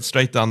throw it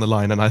straight down the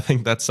line. And I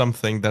think that's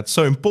something that's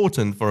so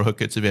important for a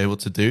hooker to be able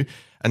to do.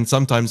 And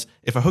sometimes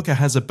if a hooker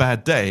has a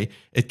bad day,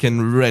 it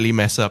can really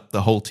mess up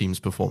the whole team's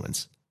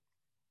performance.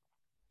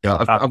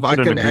 Yeah, I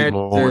can add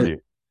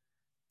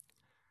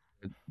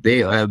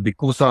there,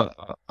 because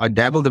I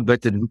dabbled a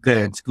bit in hooker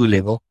at school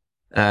level,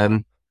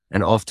 and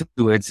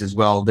afterwards as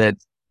well, that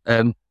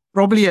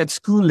probably at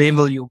school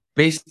level, your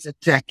best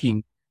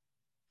attacking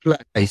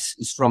place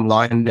is from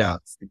line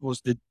outs,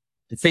 because the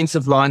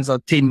defensive lines are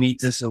 10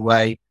 meters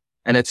away.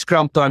 And at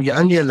scrum time, you're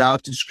only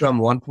allowed to scrum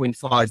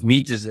 1.5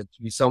 meters that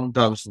we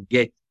sometimes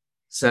forget.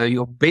 So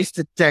your best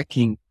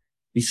attacking,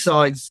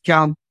 besides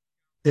counter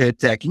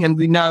attacking, and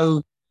we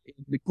know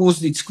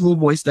because it's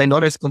schoolboys, they're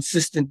not as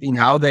consistent in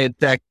how they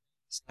attack.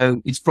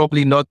 So it's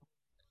probably not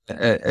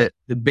the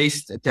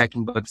best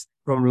attacking, but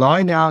from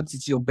line outs,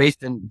 it's your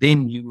best. And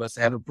then you must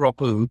have a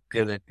proper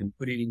hooker that can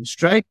put it in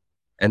straight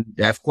and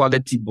have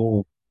quality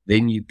ball.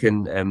 Then you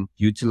can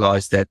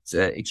utilize that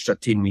extra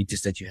 10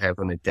 meters that you have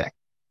on attack.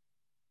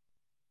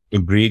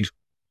 Agreed.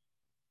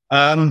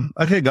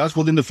 Okay, guys.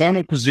 Well, in the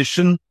final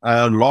position,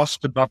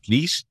 last but not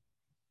least,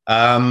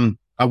 I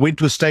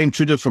went with Staying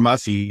True from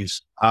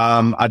Matthews.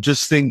 I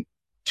just think,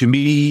 to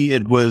me,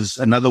 it was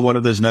another one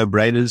of those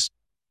no-brainers.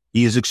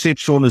 He is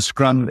exceptional in the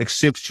scrum,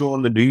 exceptional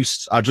in the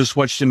loose. I just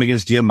watched him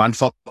against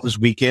Diamantfeld this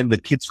weekend. The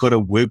kid's got a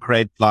work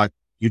rate like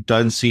you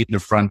don't see it in the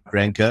front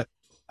ranker.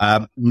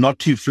 Not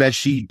too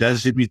flashy,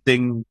 does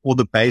everything, all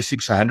the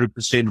basics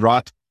 100%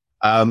 right.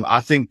 I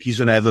think he's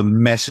going to have a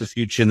massive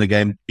future in the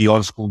game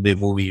beyond school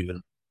level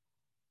even.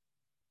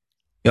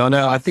 Yeah,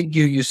 no, I think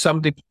you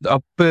summed it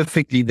up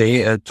perfectly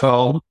there,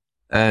 Tom.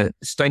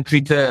 Stone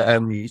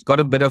Treater, he's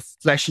got a bit of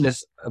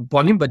flashiness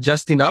upon him, but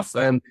just enough.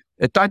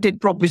 A tight head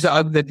prop is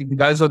out that if he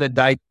goes on a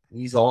date,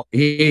 he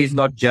is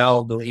not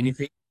gelled or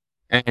anything.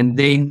 And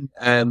then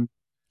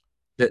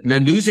the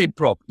loose head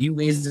prop, he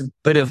wears a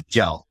bit of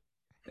gel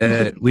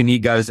when he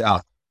goes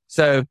out.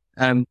 So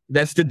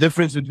that's the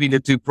difference between the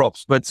two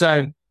props. But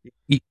so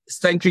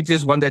Stone Treater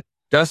is one that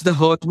does the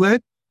hard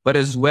work, but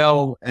as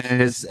well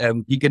as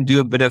he can do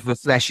a bit of a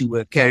flashy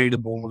work, carry the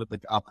ball a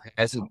bit up,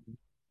 has a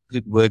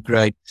good work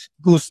rate.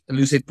 Of course, a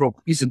loose head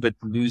prop is a bit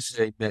loose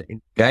in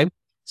the game.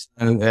 So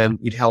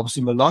it helps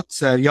him a lot.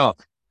 So yeah,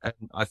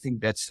 I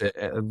think that's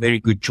a very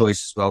good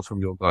choice as well from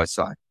your guys'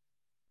 side.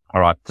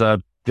 All right.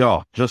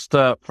 Just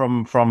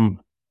from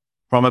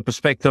a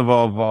perspective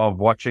of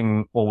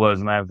watching all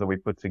those names that we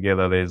put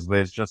together,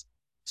 there's just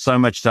so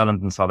much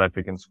talent in South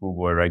African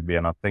schoolboy rugby.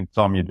 And I think,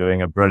 Tom, you're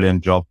doing a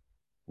brilliant job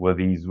with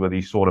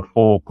these sort of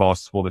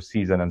forecasts for the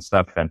season and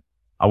stuff. And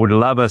I would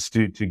love us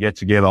to get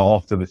together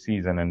after the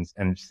season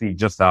and see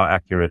just how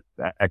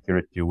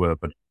accurate you were.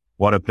 But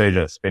what a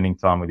pleasure spending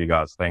time with you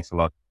guys. Thanks a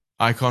lot.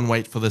 I can't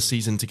wait for the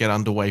season to get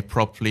underway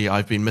properly.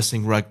 I've been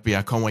missing rugby.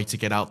 I can't wait to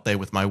get out there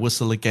with my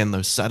whistle again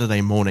those Saturday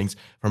mornings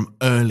from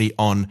early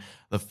on.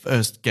 The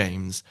first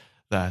games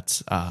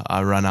that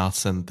I run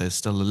out and there's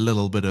still a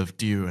little bit of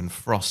dew and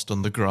frost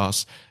on the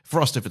grass.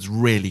 Frost, if it's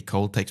really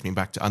cold, takes me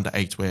back to under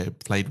 8 where I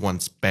played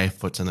once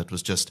barefoot and it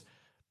was just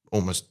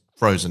almost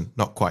frozen.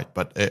 Not quite,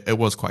 but it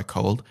was quite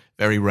cold.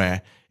 Very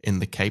rare in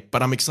the Cape.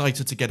 But I'm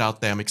excited to get out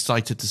there. I'm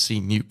excited to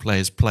see new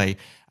players play.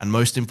 And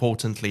most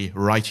importantly,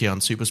 right here on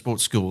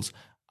Supersport Schools,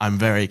 I'm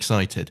very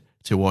excited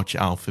to watch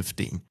our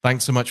 15.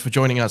 Thanks so much for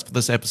joining us for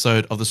this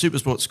episode of the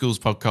Supersport Schools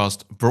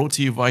podcast, brought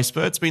to you by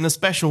Spur. It's been a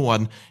special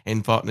one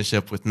in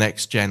partnership with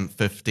Next Gen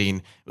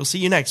 15. We'll see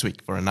you next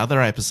week for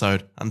another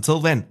episode. Until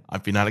then,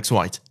 I've been Alex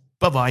White.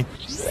 Bye-bye.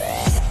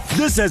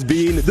 This has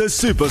been the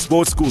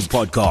Supersport Schools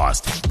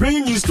podcast,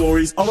 bringing you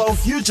stories of our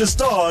future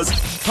stars,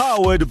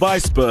 powered by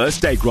Spur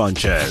State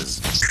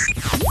Ranchers.